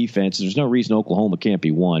play defense. There's no reason Oklahoma can't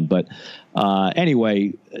be one. But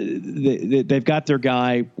anyway, they've got their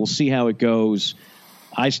guy. We'll see how it goes.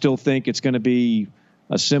 I still think it's going to be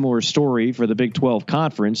a similar story for the Big 12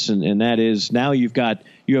 conference, and that is now you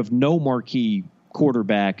have no marquee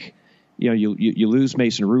quarterback. You lose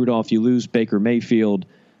Mason Rudolph, you lose Baker Mayfield.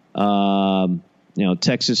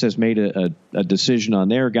 Texas has made a decision on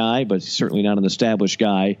their guy, but certainly not an established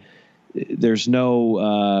guy. There's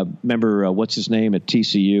no remember what's his name at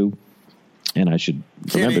TCU, and I should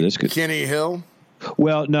remember this. Kenny Hill.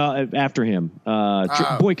 Well, no, after him,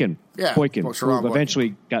 Boykin. Yeah, Boykin, who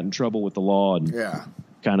eventually got in trouble with the law and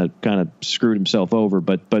kind of screwed himself over.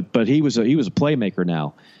 But he was a playmaker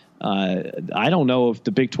now. I don't know if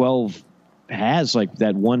the Big 12 has like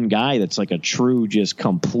that one guy that's like a true, just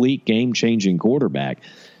complete game-changing quarterback.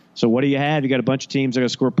 So what do you have? You got a bunch of teams that are going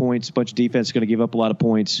to score points, a bunch of defense going to give up a lot of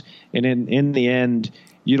points, and in the end,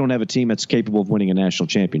 you don't have a team that's capable of winning a national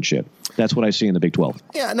championship. That's what I see in the Big 12.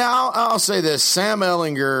 Yeah, now I'll say this. Sam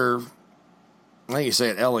Ehlinger, I think you say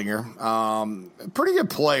it Ehlinger, pretty good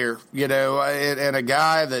player, and a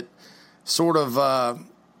guy that sort of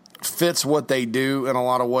fits what they do in a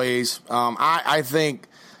lot of ways. I think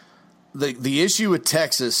the issue with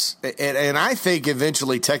Texas, and I think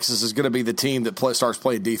eventually Texas is going to be the team that starts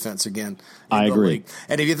playing defense again. I agree. League.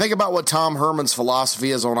 And if you think about what Tom Herman's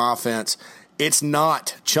philosophy is on offense, it's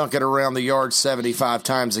not chunking around the yard 75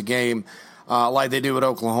 times a game like they do at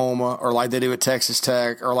Oklahoma, or like they do at Texas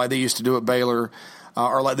Tech, or like they used to do at Baylor,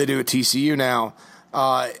 or like they do at TCU now,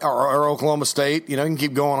 or Oklahoma State. You can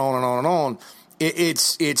keep going on and on and on.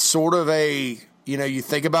 It's sort of a, you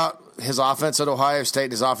think about his offense at Ohio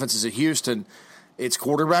State, his offenses at Houston. It's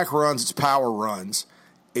quarterback runs, it's power runs,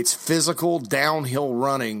 it's physical downhill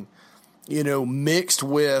running, mixed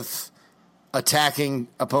with attacking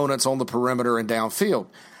opponents on the perimeter and downfield.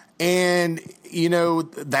 And,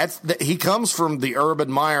 he comes from the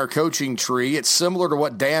Urban Meyer coaching tree. It's similar to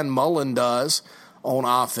what Dan Mullen does on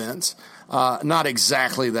offense. Not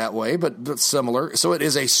exactly that way, but similar. So it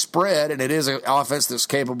is a spread, and it is an offense that's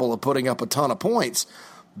capable of putting up a ton of points,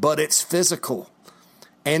 but it's physical.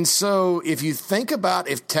 And so if you think about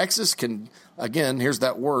if Texas can, again, here's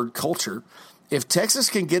that word, culture, if Texas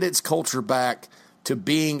can get its culture back to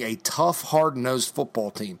being a tough, hard-nosed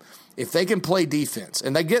football team, if they can play defense,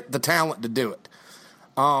 and they get the talent to do it,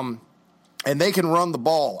 and they can run the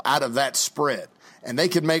ball out of that spread, and they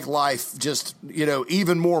can make life just,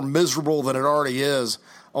 even more miserable than it already is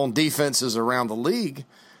on defenses around the league,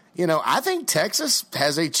 I think Texas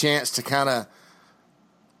has a chance to kind of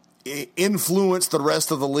influence the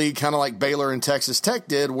rest of the league, kind of like Baylor and Texas Tech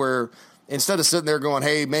did, where instead of sitting there going,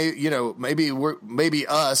 hey, maybe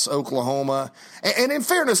us, Oklahoma. And in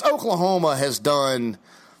fairness, Oklahoma has done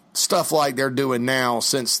stuff like they're doing now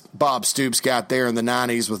since Bob Stoops got there in the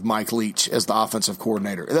 90s with Mike Leach as the offensive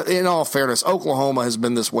coordinator. In all fairness, Oklahoma has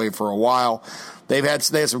been this way for a while. They had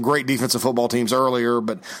some great defensive football teams earlier,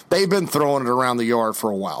 but they've been throwing it around the yard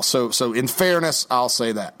for a while. So in fairness, I'll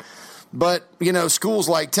say that. But, schools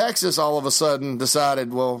like Texas all of a sudden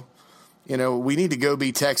decided, well, we need to go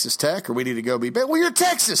be Texas Tech, or we need to go be – well, you're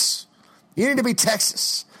Texas. You need to be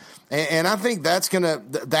Texas. And I think that's going to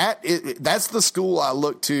 – that's the school I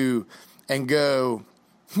look to and go,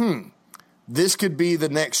 this could be the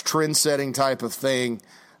next trend-setting type of thing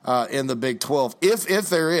in the Big 12, if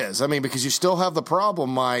there is. I mean, because you still have the problem,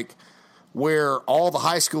 Mike, where all the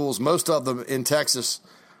high schools, most of them in Texas –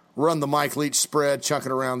 run the Mike Leach spread,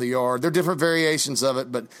 chunking around the yard. There are different variations of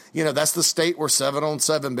it, but that's the state where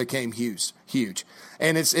 7-on-7 became huge.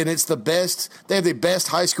 And it's the best. They have the best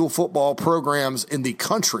high school football programs in the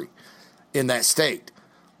country in that state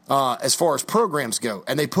as far as programs go,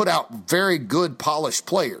 and they put out very good, polished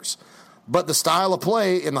players. But the style of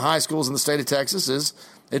play in the high schools in the state of Texas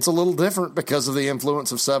it's a little different because of the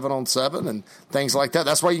influence of 7-on-7 and things like that.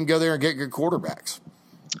 That's why you can go there and get good quarterbacks.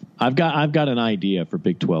 I've got an idea for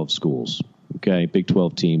Big 12 schools. Okay, Big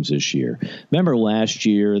 12 teams this year. Remember last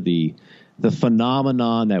year, the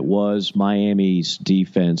phenomenon that was Miami's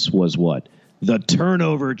defense was what? The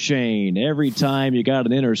turnover chain. Every time you got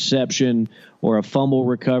an interception or a fumble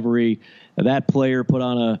recovery, that player put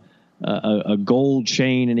on a gold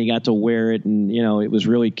chain and he got to wear it, and it was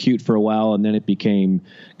really cute for a while, and then it became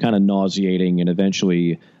kind of nauseating, and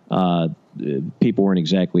eventually people weren't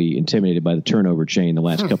exactly intimidated by the turnover chain the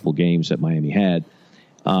last couple games that Miami had,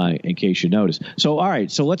 in case you noticed. So all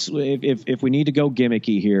right, so let's if we need to go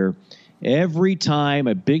gimmicky here. Every time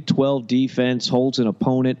a Big 12 defense holds an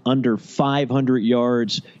opponent under 500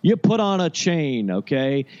 yards, you put on a chain,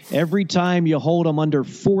 okay? Every time you hold them under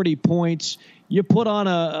 40 points, you put on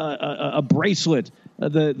a bracelet,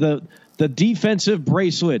 the defensive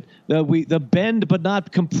bracelet, the bend but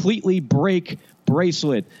not completely break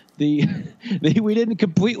bracelet, the we didn't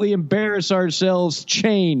completely embarrass ourselves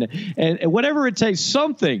chain, and whatever it takes,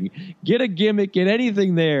 something, get a gimmick, get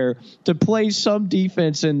anything there to play some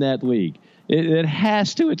defense in that league. It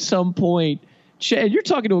has to at some point. And you're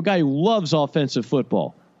talking to a guy who loves offensive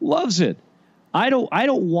football, loves it. I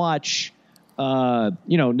don't watch.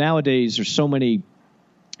 Nowadays there's so many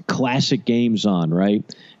classic games on, right?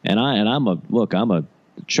 And I'm a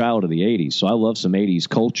child of the 80s, so I love some 80s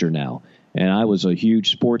culture now. And I was a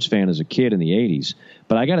huge sports fan as a kid in the 80s.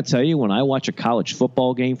 But I got to tell you, when I watch a college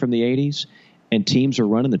football game from the 80s and teams are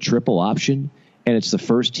running the triple option and it's the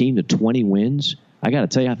first team to 20 wins, I got to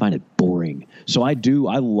tell you, I find it boring. So I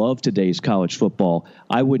love today's college football.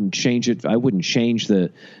 I wouldn't change it. I wouldn't change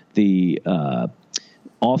the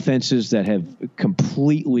offenses that have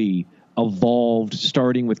completely evolved,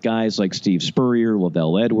 starting with guys like Steve Spurrier,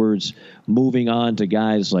 Lavelle Edwards, moving on to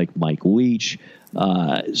guys like Mike Leach,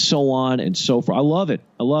 so on and so forth. I love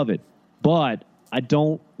it. But I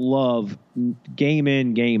don't love game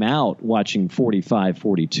in, game out watching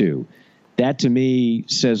 45-42. That to me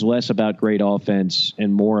says less about great offense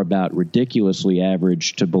and more about ridiculously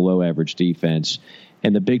average to below average defense.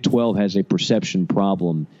 And the Big 12 has a perception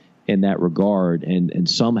problem in that regard. And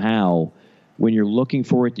somehow, when you're looking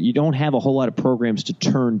for it, you don't have a whole lot of programs to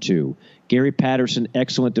turn to. Gary Patterson,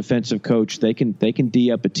 excellent defensive coach. They can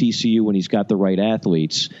D up at TCU when he's got the right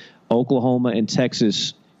athletes. Oklahoma and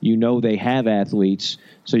Texas, they have athletes,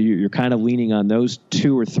 so you're kind of leaning on those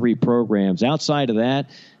two or three programs. Outside of that,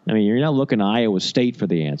 I mean, you're not looking to Iowa State for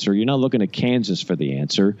the answer. You're not looking to Kansas for the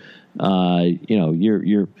answer.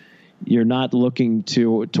 You're not looking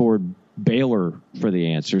toward Baylor for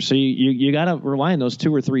the answer. So you got to rely on those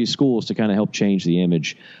two or three schools to kind of help change the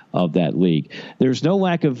image of that league. There's no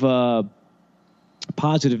lack of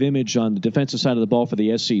positive image on the defensive side of the ball for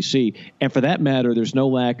the SEC. And for that matter, there's no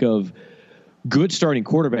lack of good starting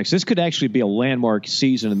quarterbacks. This could actually be a landmark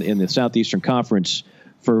season in the Southeastern Conference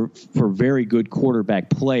for very good quarterback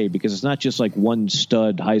play, because it's not just like one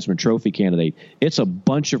stud Heisman Trophy candidate. It's a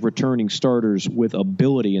bunch of returning starters with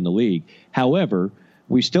ability in the league. However,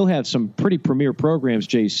 we still have some pretty premier programs,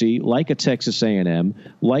 JC, like a Texas A&M,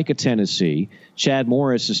 like a Tennessee. Chad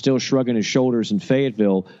Morris is still shrugging his shoulders in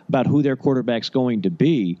Fayetteville about who their quarterback's going to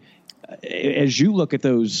be. As you look at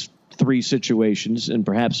those three situations and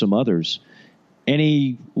perhaps some others,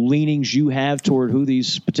 any leanings you have toward who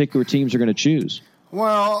these particular teams are going to choose?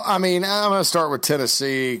 Well, I mean, I'm going to start with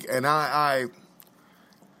Tennessee, and I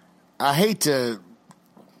hate to.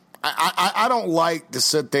 I don't like to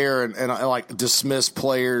sit there and like dismiss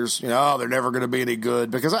players. They're never going to be any good,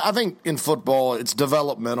 because I think in football it's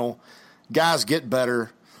developmental. Guys get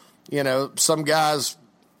better. Some guys.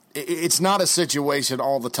 It's not a situation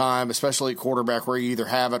all the time, especially at quarterback, where you either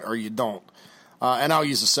have it or you don't. And I'll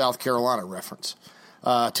use a South Carolina reference.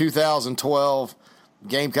 2012.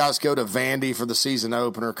 Gamecocks go to Vandy for the season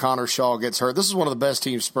opener. Connor Shaw gets hurt. This is one of the best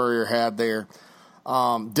teams Spurrier had there.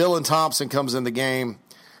 Dylan Thompson comes in the game,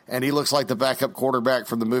 and he looks like the backup quarterback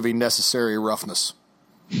from the movie Necessary Roughness.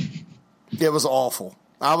 It was awful.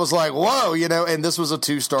 I was like, whoa, and this was a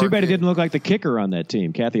two-star. Too bad it didn't look like the kicker on that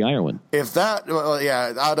team, Kathy Ireland. If that,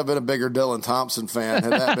 I'd have been a bigger Dylan Thompson fan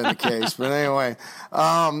had that been the case. But anyway,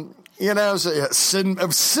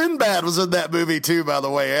 Sinbad was in that movie too, by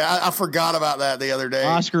the way. I forgot about that the other day.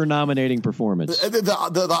 Oscar-nominating performance.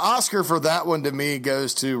 The Oscar for that one to me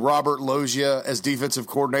goes to Robert Loggia as defensive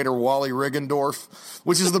coordinator, Wally Riggendorf,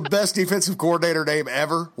 which is the best defensive coordinator name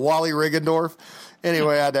ever, Wally Riggendorf.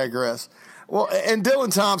 Anyway, I digress. Well, and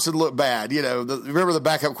Dylan Thompson looked bad. Remember the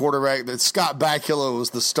backup quarterback? That Scott Bakula was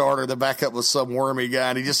the starter. The backup was some wormy guy,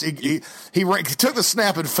 and he took the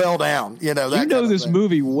snap and fell down. This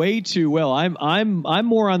movie way too well. I'm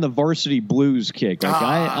more on the Varsity Blues kick.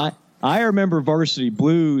 I remember Varsity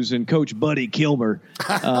Blues and Coach Buddy Kilmer.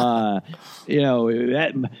 That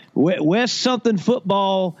West something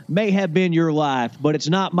football may have been your life, but it's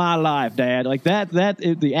not my life, Dad. Like that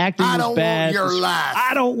the acting was bad. I don't want your life.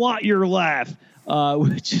 I don't want your life.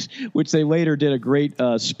 Which they later did a great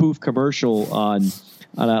spoof commercial on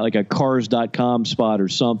like a Cars.com spot or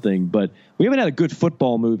something. But we haven't had a good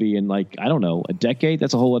football movie in a decade.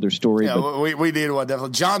 That's a whole other story. Yeah, but we did one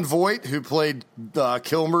definitely. John Voight, who played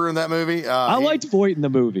Kilmer in that movie. I liked Voight in the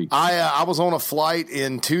movie. I was on a flight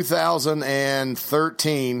in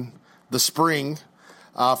 2013, the spring,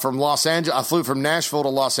 from Los Angeles. I flew from Nashville to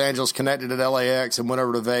Los Angeles, connected at LAX, and went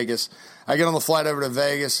over to Vegas. I get on the flight over to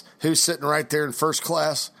Vegas. Who's sitting right there in first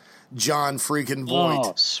class? John freaking Voight.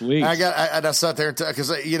 Oh, sweet. I sat there because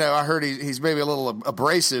I heard he's maybe a little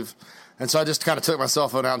abrasive, and so I just kind of took my cell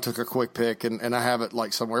phone out and took a quick pic, and I have it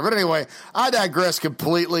somewhere. But anyway, I digress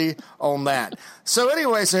completely on that. So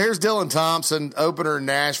here's Dylan Thompson, opener in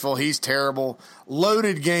Nashville. He's terrible.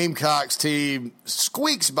 Loaded Gamecocks team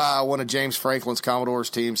squeaks by one of James Franklin's Commodores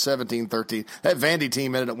teams, 17-13. That Vandy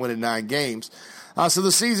team ended up winning 9 games. So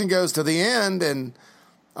the season goes to the end, and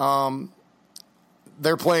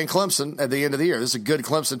they're playing Clemson at the end of the year. This is a good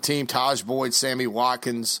Clemson team. Taj Boyd, Sammy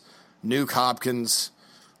Watkins, Nuke Hopkins,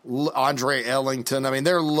 Andre Ellington. I mean,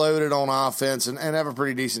 they're loaded on offense and have a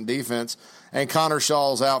pretty decent defense. And Connor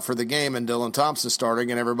Shaw's out for the game, and Dylan Thompson's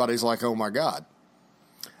starting, and everybody's like, oh, my God.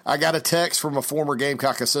 I got a text from a former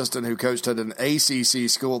Gamecock assistant who coached at an ACC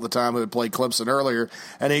school at the time who had played Clemson earlier,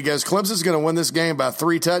 and he goes, Clemson's going to win this game by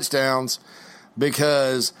 3 touchdowns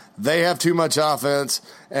because they have too much offense,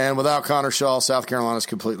 and without Connor Shaw, South Carolina's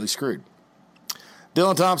completely screwed.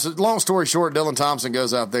 Dylan Thompson, long story short, Dylan Thompson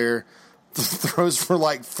goes out there, throws for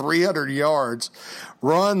 300 yards,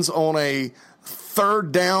 runs on a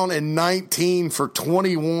 3rd down and 19 for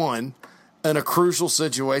 21 in a crucial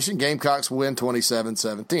situation. Gamecocks win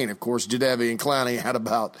 27-17. Of course, Jadeveon Clowney had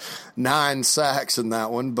about 9 sacks in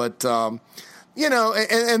that one, but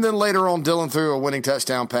and then later on, Dylan threw a winning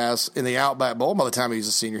touchdown pass in the Outback Bowl. By the time he was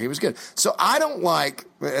a senior, he was good. So I don't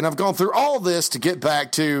and I've gone through all this to get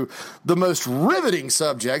back to the most riveting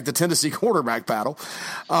subject, the Tennessee quarterback battle.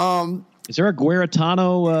 Is there a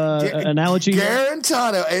Guarantano analogy?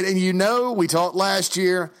 Guarantano. And we talked last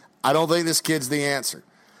year, I don't think this kid's the answer.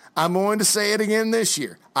 I'm going to say it again this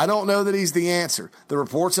year. I don't know that he's the answer. The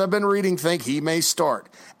reports I've been reading think he may start.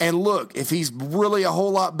 And look, if he's really a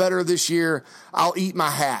whole lot better this year, I'll eat my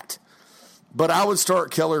hat. But I would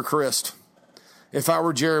start Keller Christ if I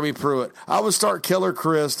were Jeremy Pruitt. I would start Keller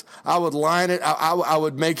Christ. I would line it. I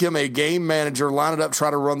would make him a game manager, line it up, try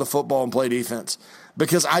to run the football and play defense.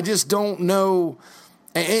 Because I just don't know.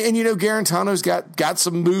 And Guarantano's got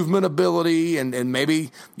some movement ability, and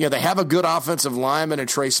maybe, they have a good offensive lineman and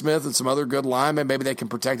Trey Smith and some other good linemen. Maybe they can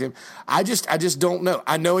protect him. I just don't know.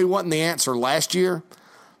 I know he wasn't the answer last year.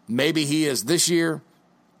 Maybe he is this year.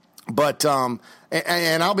 But, and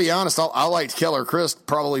I'll be honest, I liked Keller Christ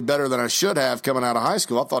probably better than I should have coming out of high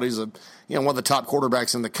school. I thought he's one of the top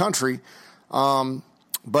quarterbacks in the country.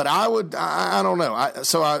 But I don't know.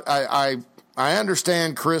 I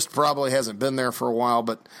understand Christ probably hasn't been there for a while,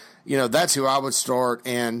 but, that's who I would start.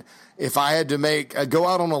 And if I had to go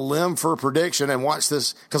out on a limb for a prediction and watch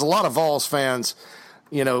this, because a lot of Vols fans,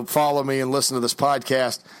 follow me and listen to this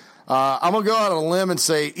podcast, I'm going to go out on a limb and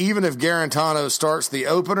say, even if Guarantano starts the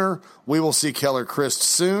opener, we will see Keller Christ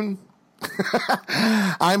soon.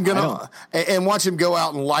 I'm going to and watch him go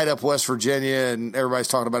out and light up West Virginia, and everybody's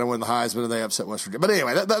talking about him winning the Heisman, and they upset West Virginia. But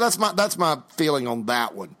anyway, that's my feeling on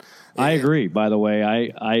that one. I agree. By the way,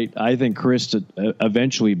 I think Christ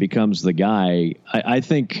eventually becomes the guy. I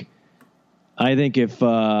think if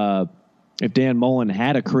Dan Mullen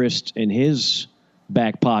had a Christ in his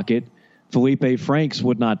back pocket, Felipe Franks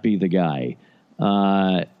would not be the guy.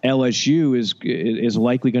 LSU is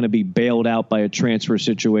likely going to be bailed out by a transfer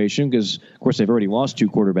situation because, of course, they've already lost 2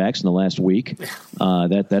 quarterbacks in the last week.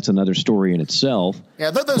 That's another story in itself.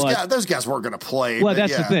 Yeah, those guys weren't going to play. Well,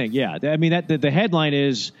 that's the thing. Yeah, I mean the headline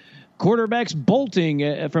is quarterbacks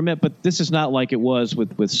bolting from it, but this is not like it was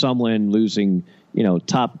with Sumlin losing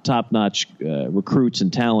top-notch recruits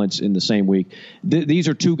and talents in the same week. These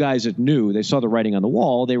are 2 guys that knew. They saw the writing on the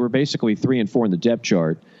wall. They were basically 3 and 4 in the depth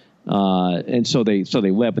chart. And so they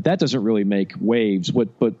left, but that doesn't really make waves.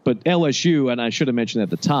 But LSU, and I should have mentioned at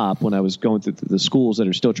the top when I was going through the schools that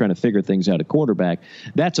are still trying to figure things out at quarterback,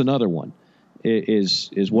 that's another one.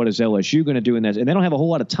 Is what is LSU going to do in that? And they don't have a whole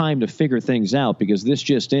lot of time to figure things out because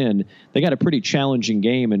they got a pretty challenging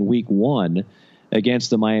game in week 1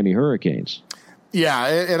 against the Miami Hurricanes. Yeah,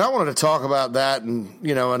 and I wanted to talk about that and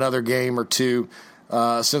another game or two.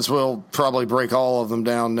 since we'll probably break all of them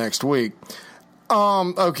down next week.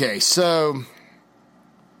 Okay, so,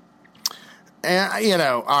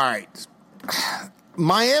 all right.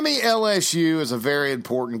 Miami LSU is a very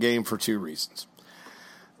important game for two reasons.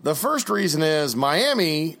 The first reason is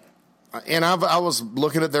Miami, and I was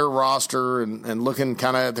looking at their roster and looking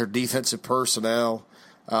kind of at their defensive personnel.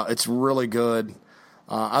 It's really good.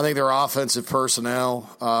 I think their offensive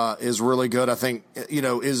personnel is really good. I think,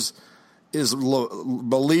 is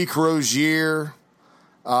Malik Rozier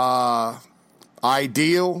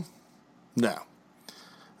ideal? No.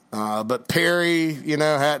 But Perry,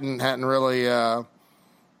 hadn't really,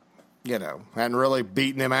 hadn't really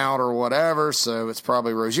beaten him out or whatever, so it's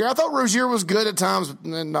probably Rozier. I thought Rozier was good at times,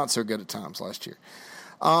 but not so good at times last year.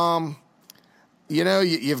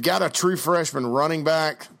 You've got a true freshman running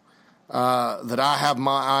back that I have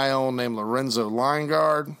my eye on named Lorenzo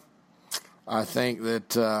Lingard. I think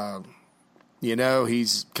that,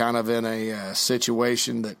 he's kind of in a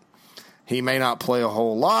situation that he may not play a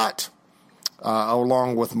whole lot,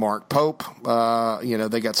 along with Mark Pope.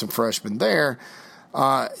 They got some freshmen there.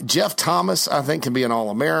 Jeff Thomas, I think, can be an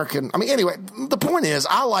All-American. I mean, anyway, the point is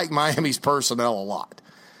I like Miami's personnel a lot.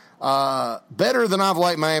 Better than I've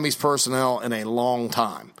liked Miami's personnel in a long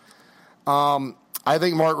time. I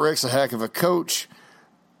think Mark Richt's a heck of a coach.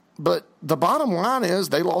 But the bottom line is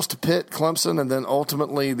they lost to Pitt, Clemson, and then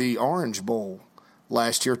ultimately the Orange Bowl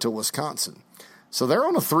last year to Wisconsin. So they're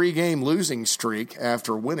on a 3-game losing streak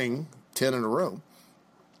after winning 10 in a row.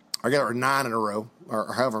 Or 9 in a row,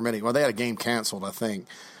 or however many. Well, they had a game canceled, I think,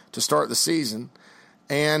 to start the season.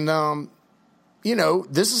 And,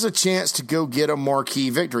 this is a chance to go get a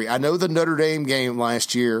marquee victory. I know the Notre Dame game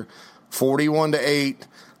last year, 41-8,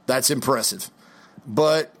 that's impressive.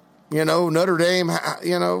 But, Notre Dame,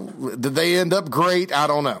 did they end up great? I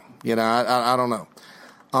don't know. I don't know.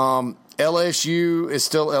 LSU is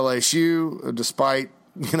still LSU, despite,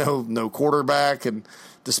 no quarterback and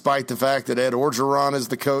despite the fact that Ed Orgeron is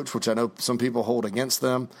the coach, which I know some people hold against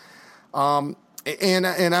them. And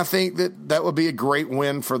I think that would be a great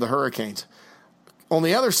win for the Hurricanes. On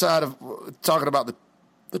the other side of talking about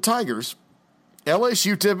the Tigers,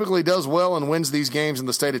 LSU typically does well and wins these games in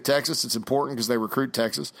the state of Texas. It's important because they recruit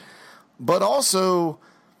Texas. But also,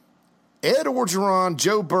 Ed Orgeron,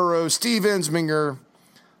 Joe Burrow, Steve Ensminger,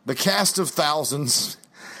 the cast of thousands,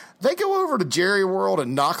 they go over to Jerry World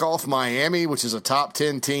and knock off Miami, which is a top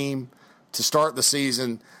 10 team, to start the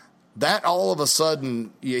season. That all of a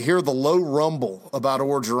sudden, you hear the low rumble about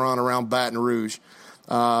Orgeron around Baton Rouge.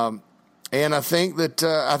 And I think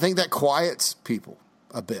that quiets people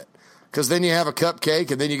a bit. Because then you have a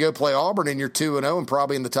cupcake, and then you go play Auburn, and you're 2-0 and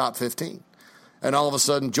probably in the top 15. And all of a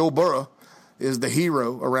sudden, Joe Burrow is the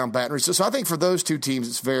hero around Baton Rouge. So I think for those two teams,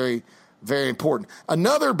 it's very, very important.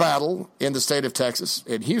 Another battle in the state of Texas,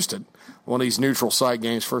 in Houston, one of these neutral site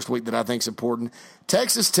games first week that I think is important,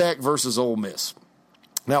 Texas Tech versus Ole Miss.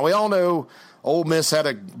 Now, we all know Ole Miss had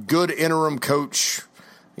a good interim coach.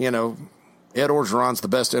 Ed Orgeron's the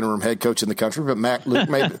best interim head coach in the country, but Matt Luke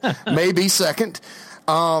may be second.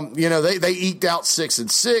 They eked out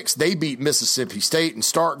 6-6. They beat Mississippi State and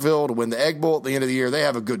Starkville to win the Egg Bowl at the end of the year. They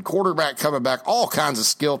have a good quarterback coming back, all kinds of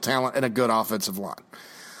skill, talent, and a good offensive line.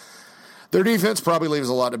 Their defense probably leaves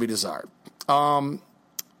a lot to be desired. And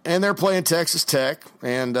they're playing Texas Tech,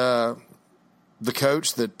 and the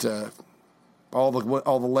coach that all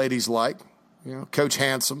the ladies like, Coach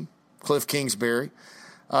Handsome, Cliff Kingsbury,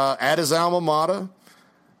 at his alma mater.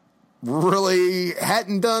 Really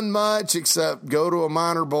hadn't done much except go to a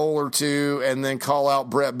Minor Bowl or two and then call out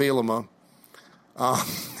Brett Bielema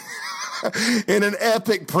in an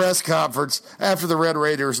epic press conference after the Red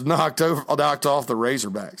Raiders knocked off the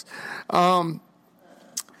Razorbacks. I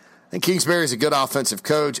think Kingsbury's a good offensive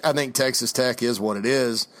coach. I think Texas Tech is what it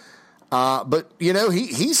is. But,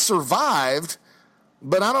 he survived,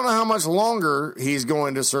 but I don't know how much longer he's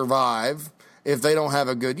going to survive if they don't have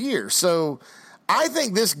a good year. So I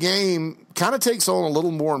think this game kind of takes on a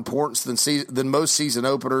little more importance than most season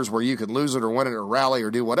openers where you can lose it or win it or rally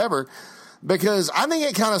or do whatever, because I think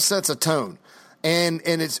it kind of sets a tone, and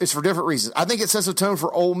it's for different reasons. I think it sets a tone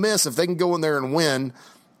for Ole Miss if they can go in there and win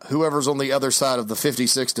whoever's on the other side of the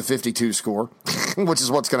 56-52 score, which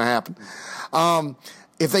is what's going to happen.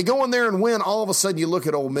 If they go in there and win, all of a sudden you look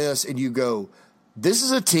at Ole Miss and you go, this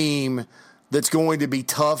is a team that's going to be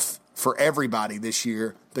tough for everybody this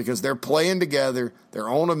year because they're playing together. They're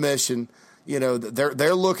on a mission.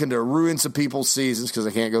 They're looking to ruin some people's seasons because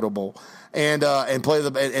they can't go to a bowl and play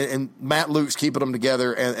and Matt Luke's keeping them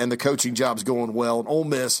together and the coaching job's going well. And Ole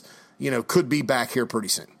Miss, could be back here pretty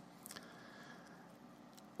soon.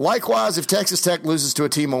 Likewise, if Texas Tech loses to a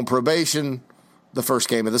team on probation, the first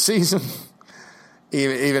game of the season,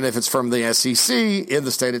 even if it's from the SEC in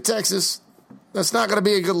the state of Texas. That's not going to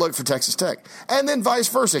be a good look for Texas Tech. And then vice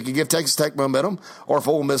versa. It can give Texas Tech momentum, or if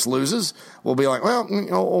Ole Miss loses, we'll be like, well,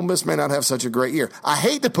 Ole Miss may not have such a great year. I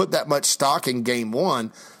hate to put that much stock in game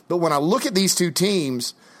one, but when I look at these two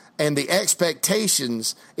teams and the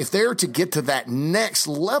expectations, if they're to get to that next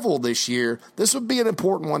level this year, this would be an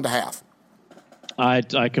important one to have.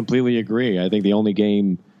 I completely agree. I think the only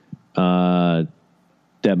game that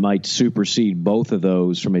might supersede both of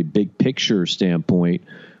those from a big picture standpoint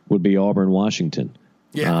would be Auburn-Washington.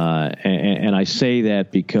 Yeah. And I say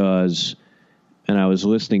that because, and I was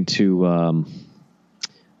listening to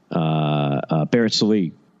Barrett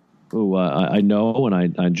Sallee, who I know and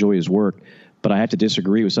I enjoy his work, but I have to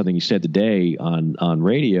disagree with something he said today on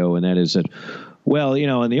radio, and that is that, well,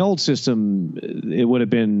 in the old system, it would have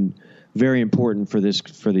been very important for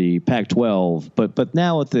the Pac-12, but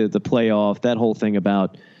now with the playoff, that whole thing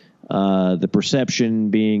about the perception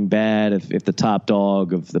being bad if the top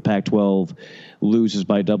dog of the Pac-12 loses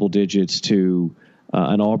by double digits to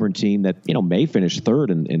an Auburn team that may finish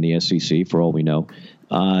third in the SEC for all we know,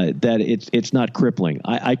 that it's not crippling.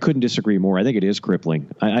 I couldn't disagree more. I think it is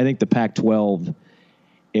crippling. I think the Pac-12,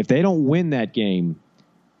 if they don't win that game,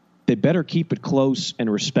 they better keep it close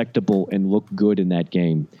and respectable and look good in that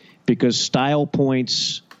game, because style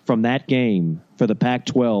points from that game for the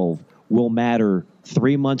Pac-12 will matter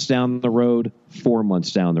 3 months down the road, 4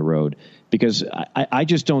 months down the road, because I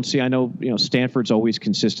just don't see. I know Stanford's always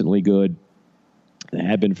consistently good. They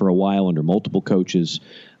have been for a while under multiple coaches.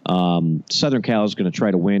 Southern Cal is going to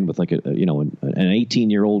try to win with like an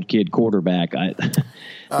 18-year-old kid quarterback.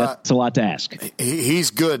 That's a lot to ask.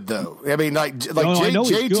 He's good though. I mean,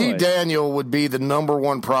 JT Daniel would be the number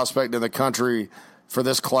one prospect in the country for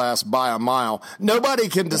this class by a mile. Nobody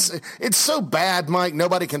can it's so bad, Mike.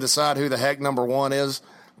 Nobody can decide who the heck number one is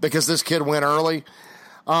because this kid went early.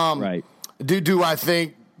 Right. Do I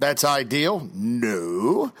think that's ideal?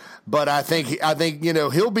 No. But I think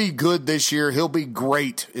he'll be good this year. He'll be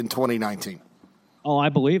great in 2019. Oh, I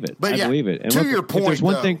believe it. But I believe it. And to your point, there's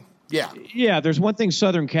one thing. Yeah, there's one thing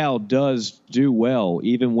Southern Cal does do well,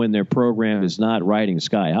 even when their program is not riding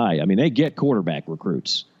sky high. I mean, they get quarterback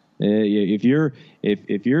recruits. If you're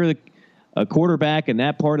a quarterback in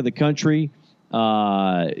that part of the country,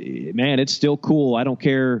 man, it's still cool. I don't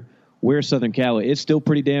care where Southern Cal is. It's still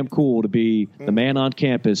pretty damn cool to be the man on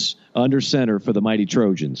campus under center for the mighty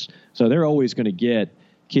Trojans. So they're always going to get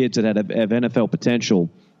kids that have NFL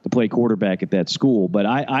potential to play quarterback at that school. But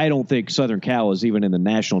I don't think Southern Cal is even in the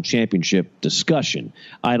national championship discussion.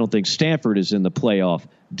 I don't think Stanford is in the playoff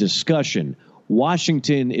discussion.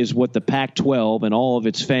 Washington is what the Pac-12 and all of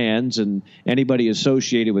its fans and anybody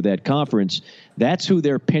associated with that conference, that's who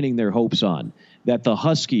they're pinning their hopes on, that the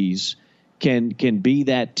Huskies can be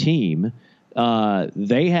that team.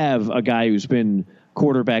 They have a guy who's been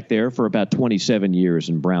quarterback there for about 27 years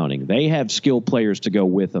in Browning. They have skilled players to go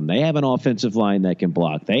with them. They have an offensive line that can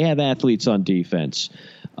block. They have athletes on defense.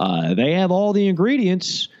 They have all the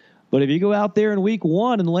ingredients. But if you go out there in week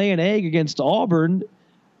one and lay an egg against Auburn,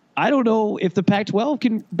 I don't know if the Pac-12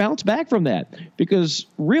 can bounce back from that, because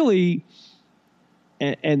really,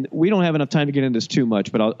 and we don't have enough time to get into this too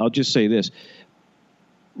much, but I'll just say this.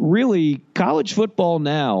 Really, college football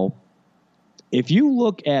now, if you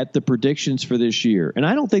look at the predictions for this year, and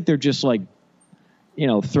I don't think they're just like,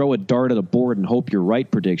 throw a dart at a board and hope you're right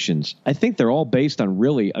predictions. I think they're all based on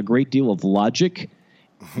really a great deal of logic,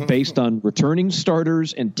 based on returning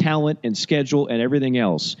starters and talent and schedule and everything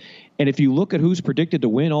else. And if you look at who's predicted to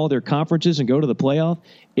win all their conferences and go to the playoff,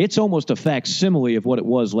 it's almost a facsimile of what it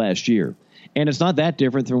was last year. And it's not that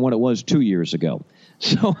different from what it was 2 years ago.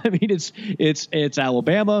 So, I mean, it's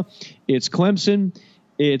Alabama, it's Clemson,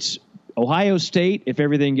 it's Ohio State, if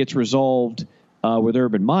everything gets resolved with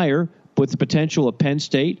Urban Meyer, with the potential of Penn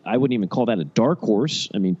State. I wouldn't even call that a dark horse.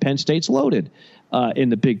 I mean, Penn State's loaded in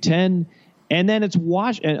the Big Ten. And then it's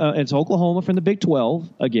it's Oklahoma from the Big 12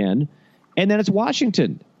 again. And then it's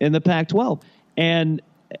Washington in the Pac-12. And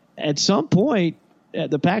at some point,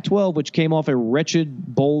 the Pac-12, which came off a wretched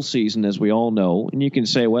bowl season, as we all know, and you can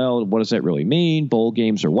say, well, what does that really mean? Bowl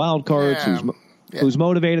games are wild cards. Who's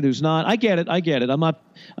motivated, who's not? I get it.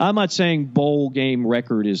 I'm not saying bowl game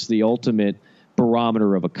record is the ultimate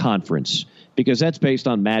barometer of a conference, because that's based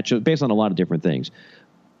on matchup, based on a lot of different things.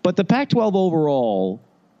 But the Pac-12 overall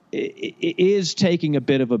is taking a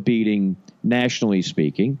bit of a beating, nationally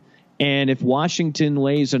speaking. And if Washington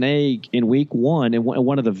lays an egg in week one, and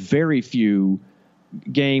one of the very few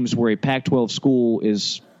games where a Pac-12 school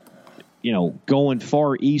is, going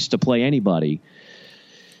far east to play anybody,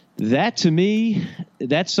 That, to me,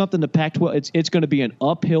 that's something the Pac-12, it's going to be an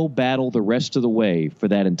uphill battle the rest of the way for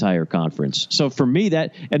that entire conference. So for me,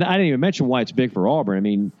 that, and I didn't even mention why it's big for Auburn. I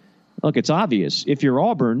mean, look, it's obvious. If you're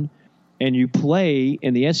Auburn and you play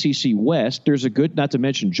in the SEC West, there's a good, not to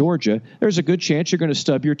mention Georgia, there's a good chance you're going to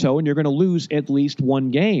stub your toe and you're going to lose at least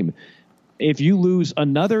one game. If you lose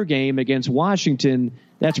another game against Washington,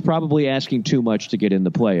 that's probably asking too much to get in the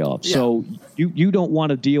playoffs. Yeah. So you don't want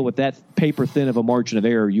to deal with that paper thin of a margin of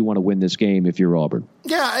error. You want to win this game if you're Auburn.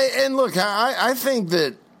 Yeah, and look, I think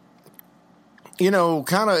that,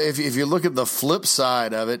 kind of if you look at the flip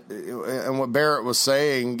side of it and what Barrett was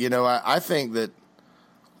saying, I think that,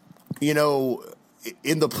 in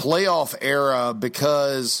the playoff era,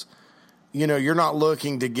 because you're not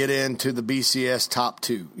looking to get into the BCS top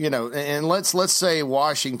two, and let's say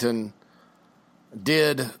Washington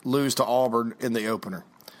did lose to Auburn in the opener,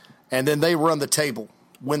 and then they run the table,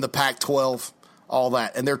 win the Pac-12, all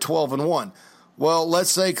that, and they're 12-1. Well, let's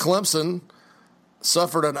say Clemson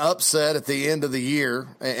suffered an upset at the end of the year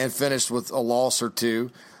and finished with a loss or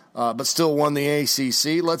two, but still won the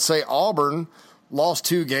ACC. Let's say Auburn lost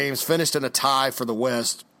 2 games, finished in a tie for the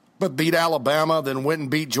West, but beat Alabama, then went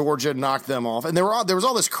and beat Georgia, knocked them off. And there was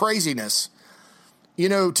all this craziness.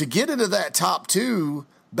 To get into that top 2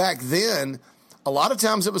 back then, a lot of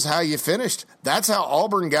times it was how you finished. That's how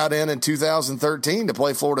Auburn got in 2013 to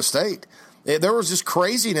play Florida State. There was just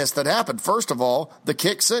craziness that happened. First of all, the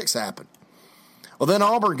kick 6 happened. Well, then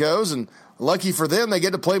Auburn goes, and lucky for them, they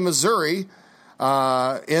get to play Missouri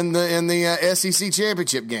in the SEC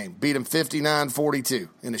championship game. Beat them 59-42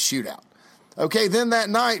 in a shootout. Okay, then that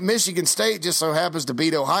night, Michigan State just so happens to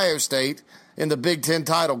beat Ohio State in the Big Ten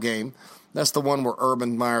title game. That's the one where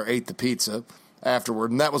Urban Meyer ate the pizza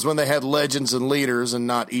afterward. And that was when they had legends and leaders and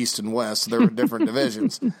not East and West. So there were different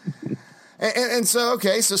divisions. And so,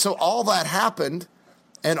 okay, so all that happened,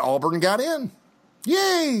 and Auburn got in.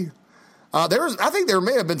 Yay! I think there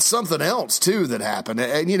may have been something else, too, that happened.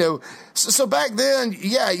 And, so back then,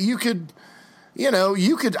 yeah, you could,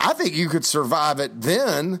 I think you could survive it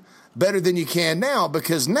then better than you can now,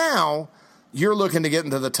 because now you're looking to get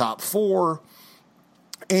into the top 4,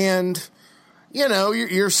 and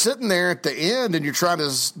you're sitting there at the end and you're trying to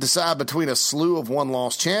decide between a slew of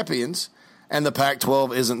one-loss champions, and the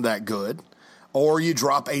Pac-12 isn't that good, or you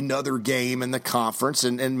drop another game in the conference,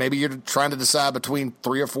 and maybe you're trying to decide between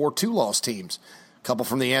 3 or 4 2-loss teams, a couple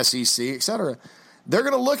from the SEC, et cetera. They're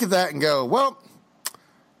going to look at that and go, well,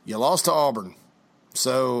 you lost to Auburn.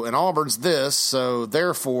 So, and Auburn's this, so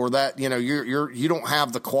therefore that, you don't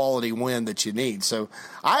have the quality win that you need. So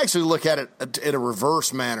I actually look at it in a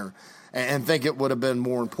reverse manner and think it would have been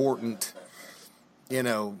more important. It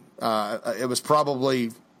was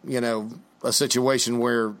probably, a situation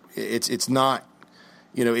where it's not,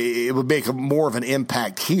 it would make more of an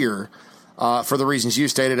impact here for the reasons you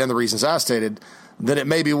stated and the reasons I stated than it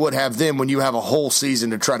maybe would have then when you have a whole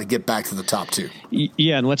season to try to get back to the top 2.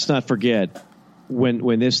 Yeah, and let's not forget,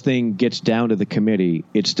 when this thing gets down to the committee,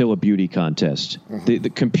 it's still a beauty contest. Mm-hmm. The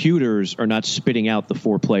computers are not spitting out the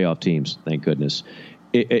 4 playoff teams, thank goodness.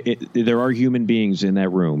 There are human beings in that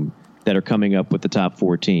room that are coming up with the top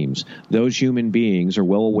 4 teams. Those human beings are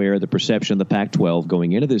well aware of the perception of the Pac-12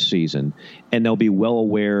 going into this season, and they'll be well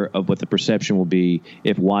aware of what the perception will be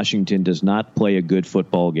if Washington does not play a good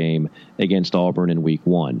football game against Auburn in Week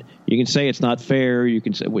 1. You can say it's not fair. You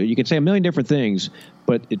can say a million different things,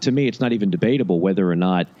 but to me, it's not even debatable whether or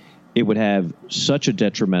not it would have such a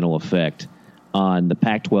detrimental effect on the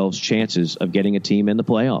Pac-12's chances of getting a team in the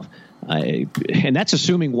playoff. And that's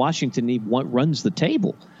assuming Washington runs the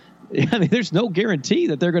table. I mean, there's no guarantee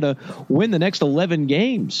that they're going to win the next 11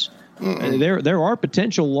 games. There are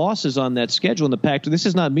potential losses on that schedule in the Pac-12. This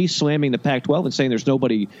is not me slamming the Pac-12 and saying there's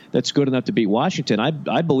nobody that's good enough to beat Washington.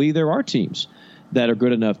 I believe there are teams that are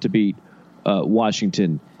good enough to beat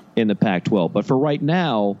Washington in the Pac-12. But for right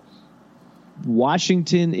now,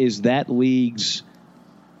 Washington is that league's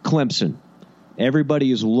Clemson. Everybody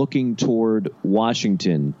is looking toward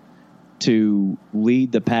Washington to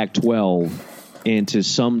lead the Pac-12 into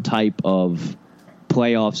some type of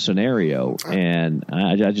playoff scenario, and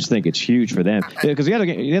I just think it's huge for them. Because the other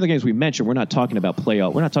games we mentioned, we're not talking about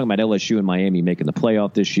playoff. We're not talking about LSU and Miami making the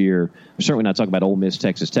playoff this year. We're certainly not talking about Ole Miss,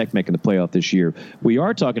 Texas Tech making the playoff this year. We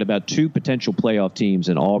are talking about 2 potential playoff teams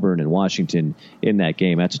in Auburn and Washington in that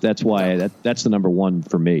game. That's why that's the number 1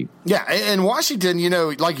 for me. Yeah, and Washington,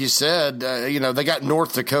 like you said, they got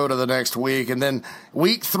North Dakota the next week, and then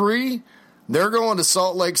week 3. They're going to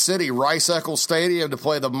Salt Lake City, Rice-Eccles Stadium, to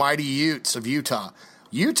play the mighty Utes of Utah.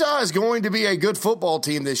 Utah is going to be a good football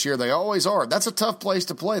team this year. They always are. That's a tough place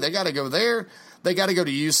to play. They got to go there. They got to go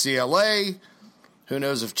to UCLA, Who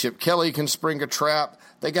knows if Chip Kelly can spring a trap?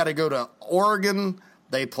 They got to go to Oregon.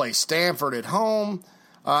 They play Stanford at home.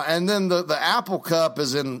 And then the Apple Cup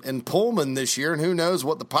is in Pullman this year, and who knows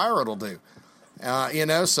what the Pirate will do.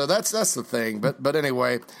 So that's the thing. But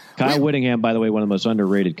anyway. Kyle Whittingham, by the way, one of the most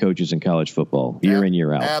underrated coaches in college football, year in,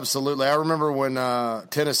 year out. Absolutely. I remember when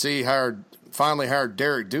Tennessee finally hired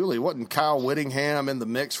Derek Dooley. Wasn't Kyle Whittingham in the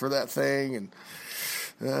mix for that thing?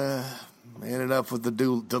 And ended up with the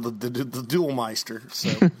Duelmeister. So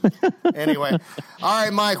anyway. All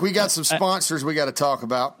right, Mike, we got some sponsors we got to talk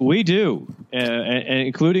about. We do,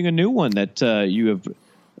 including a new one that you have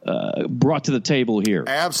brought to the table here.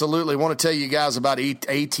 Absolutely. I want to tell you guys about ATS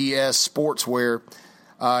Sportswear.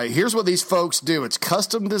 Here's what these folks do. It's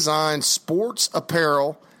custom designed sports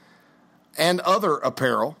apparel and other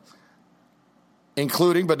apparel,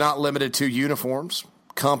 including but not limited to uniforms,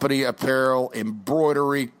 company apparel,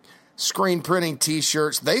 embroidery, screen printing,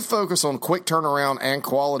 T-shirts. They focus on quick turnaround and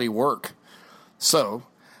quality work. So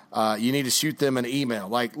you need to shoot them an email.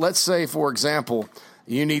 Like, let's say, for example,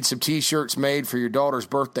 you need some T-shirts made for your daughter's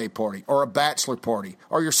birthday party or a bachelor party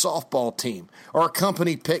or your softball team or a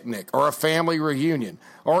company picnic or a family reunion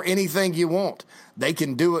or anything you want. They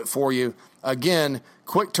can do it for you. Again,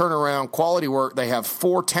 quick turnaround, quality work. They have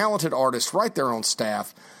 4 talented artists right there on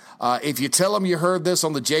staff. If you tell them you heard this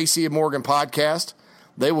on the JC and Morgan podcast,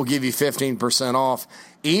 they will give you 15% off.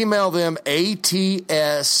 Email them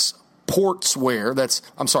ATS Sportswear.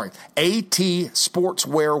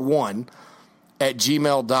 ATSportswear1 at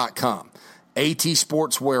gmail.com.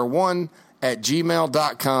 ATSportswear1 at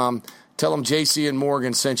gmail.com. Tell them JC and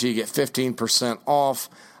Morgan sent you. You get 15% off.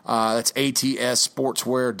 That's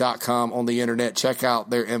ATSsportswear.com on the internet. Check out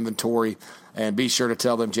their inventory and be sure to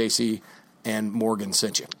tell them JC and Morgan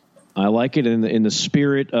sent you. I like it in the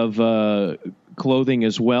spirit of clothing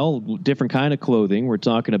as well, different kind of clothing. We're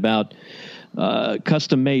talking about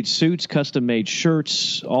custom-made suits, custom-made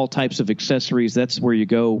shirts, all types of accessories. That's where you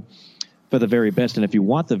go for the very best. And if you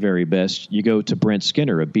want the very best, you go to Brent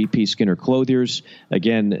Skinner at BP Skinner Clothiers.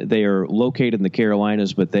 Again, they are located in the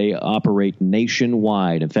Carolinas, but they operate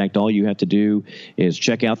nationwide. In fact, all you have to do is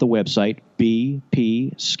check out the website,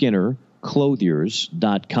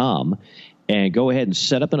 bpskinnerclothiers.com, and go ahead and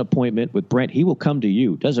set up an appointment with Brent. He will come to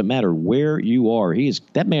you. Doesn't matter where you are.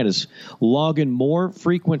 That man is logging more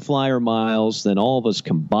frequent flyer miles than all of us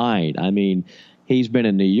combined. I mean, he's been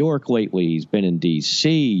in New York lately. He's been in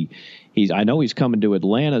D.C., I know he's coming to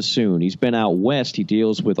Atlanta soon. He's been out west. He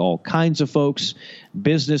deals with all kinds of folks,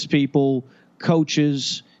 business people,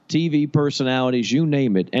 coaches, TV personalities, you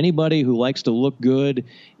name it. Anybody who likes to look good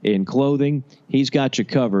in clothing, he's got you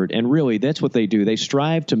covered. And really, that's what they do. They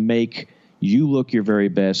strive to make you look your very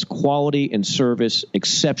best, quality and service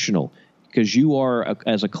exceptional. Because you are,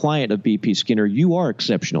 as a client of BP Skinner, you are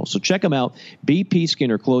exceptional. So check them out, BP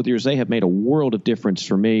Skinner Clothiers. They have made a world of difference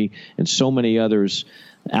for me and so many others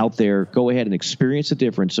out there. Go ahead and experience the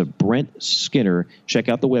difference of Brent Skinner. Check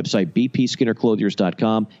out the website,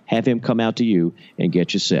 bpskinnerclothiers.com. Have him come out to you and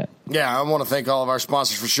get you set. Yeah, I want to thank all of our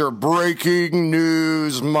sponsors for sure. Breaking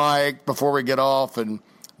news, Mike, before we get off, and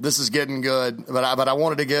this is getting good, but I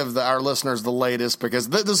wanted to give our listeners the latest because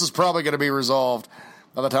this is probably going to be resolved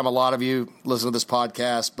by the time a lot of you listen to this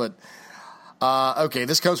podcast. But, okay,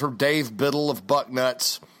 this comes from Dave Biddle of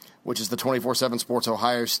Bucknuts, which is the 24/7 Sports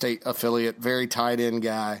Ohio State affiliate, very tight-end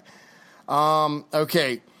guy.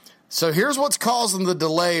 Okay, so here's what's causing the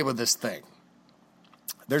delay with this thing.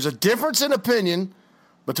 There's a difference in opinion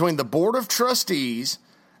between the Board of Trustees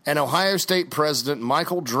and Ohio State President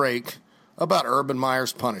Michael Drake about Urban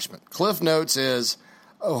Meyer's punishment. Cliff Notes is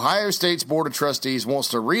Ohio State's Board of Trustees wants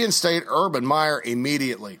to reinstate Urban Meyer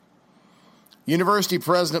immediately. University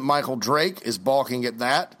President Michael Drake is balking at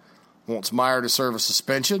that, wants Meyer to serve a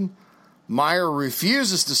suspension. Meyer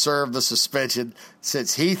refuses to serve the suspension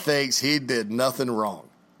since he thinks he did nothing wrong.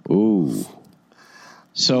 Ooh.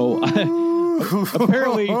 So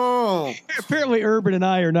apparently Urban and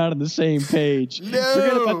I are not on the same page.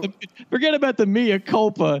 No. Forget about the mea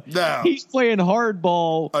culpa. No. He's playing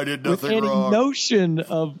hardball. I did nothing with any wrong. notion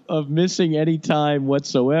of missing any time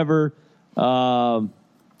whatsoever. Wow.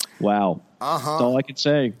 That's all I can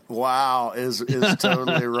say. Wow is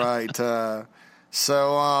totally right.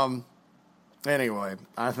 Anyway,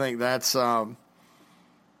 I think that's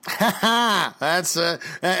it's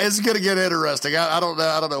going to get interesting. I don't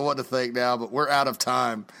know what to think now, but we're out of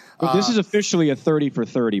time. But this is officially a 30 for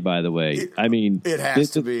 30, by the way. It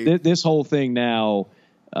has to be. This whole thing now,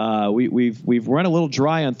 we've run a little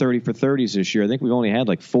dry on 30 for 30s this year. I think we've only had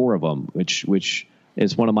like 4 of them, which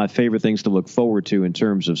is one of my favorite things to look forward to in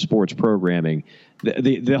terms of sports programming.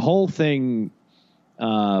 The whole thing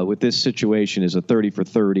with this situation is a 30 for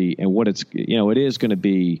 30, and what it is going to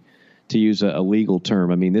be, to use a legal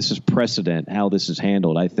term. I mean, this is precedent how this is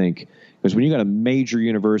handled, I think, because when you got a major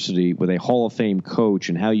university with a Hall of Fame coach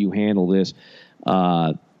and how you handle this,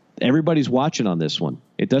 everybody's watching on this one.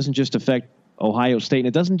 It doesn't just affect Ohio State, and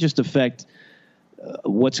it doesn't just affect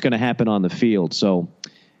what's going to happen on the field. So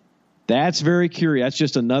that's very curious. That's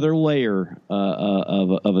just another layer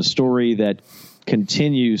of a story that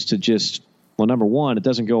continues to just, well, number one, it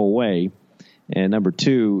doesn't go away. And number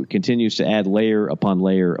two, continues to add layer upon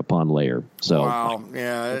layer upon layer. So, wow,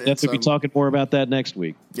 yeah, definitely be talking more about that next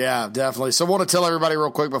week. Yeah, definitely. So, I want to tell everybody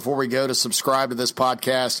real quick before we go to subscribe to this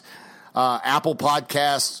podcast, Apple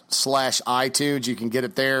Podcasts /iTunes. You can get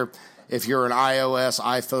it there if you're an iOS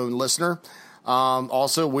iPhone listener.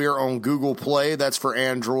 Also, we're on Google Play. That's for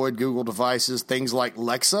Android, Google devices. Things like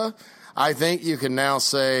Lexa. I think you can now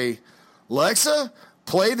say, Lexa,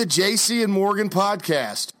 play the JC and Morgan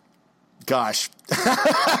podcast. Gosh.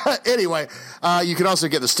 Anyway, you can also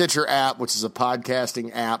get the Stitcher app, which is a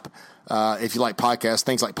podcasting app. If you like podcasts,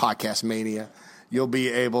 things like Podcast Mania, you'll be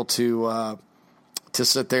able to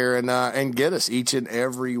sit there and get us each and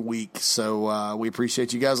every week. So we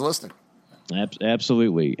appreciate you guys listening.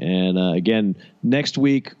 Absolutely. And again, next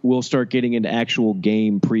week we'll start getting into actual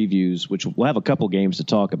game previews, which we'll have a couple games to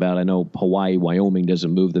talk about. I know Hawaii, Wyoming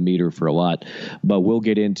doesn't move the meter for a lot, but we'll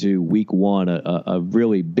get into week one, a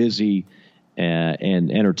really busy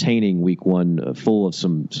and entertaining week one, full of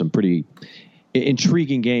some pretty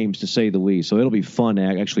intriguing games, to say the least. So it'll be fun to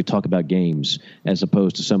actually talk about games as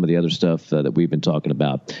opposed to some of the other stuff that we've been talking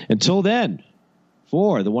about. Until then,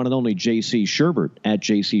 for the one and only JC Sherbert, at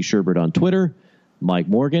JC Sherbert on Twitter, Mike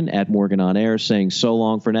Morgan, at Morgan on Air, saying so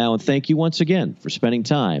long for now, and thank you once again for spending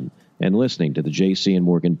time and listening to the JC and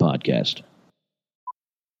Morgan podcast.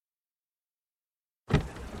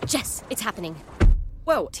 Jess, it's happening.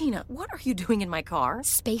 Whoa, Tina, what are you doing in my car?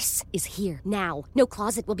 Space is here now. No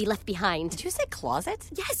closet will be left behind. Did you say closet?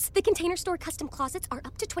 Yes, the Container Store custom closets are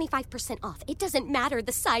up to 25% off. It doesn't matter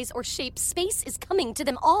the size or shape. Space is coming to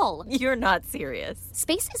them all. You're not serious.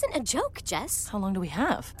 Space isn't a joke, Jess. How long do we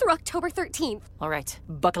have? Through October 13th. All right,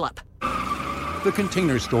 buckle up. The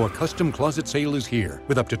Container Store Custom Closet Sale is here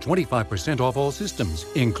with up to 25% off all systems,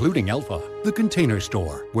 including Alpha. The Container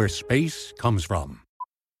Store, where space comes from.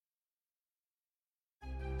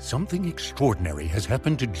 Something extraordinary has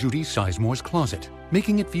happened to Judy Sizemore's closet,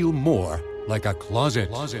 making it feel more like a closet.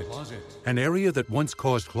 An area that once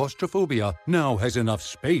caused claustrophobia now has enough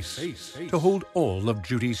space to hold all of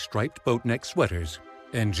Judy's striped boat neck sweaters.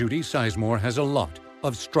 And Judy Sizemore has a lot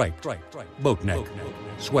of striped boat neck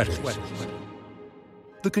sweaters.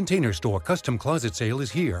 The Container Store Custom Closet Sale is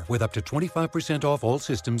here with up to 25% off all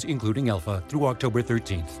systems, including Alpha, through October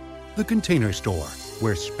 13th. The Container Store,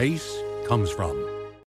 where space comes from.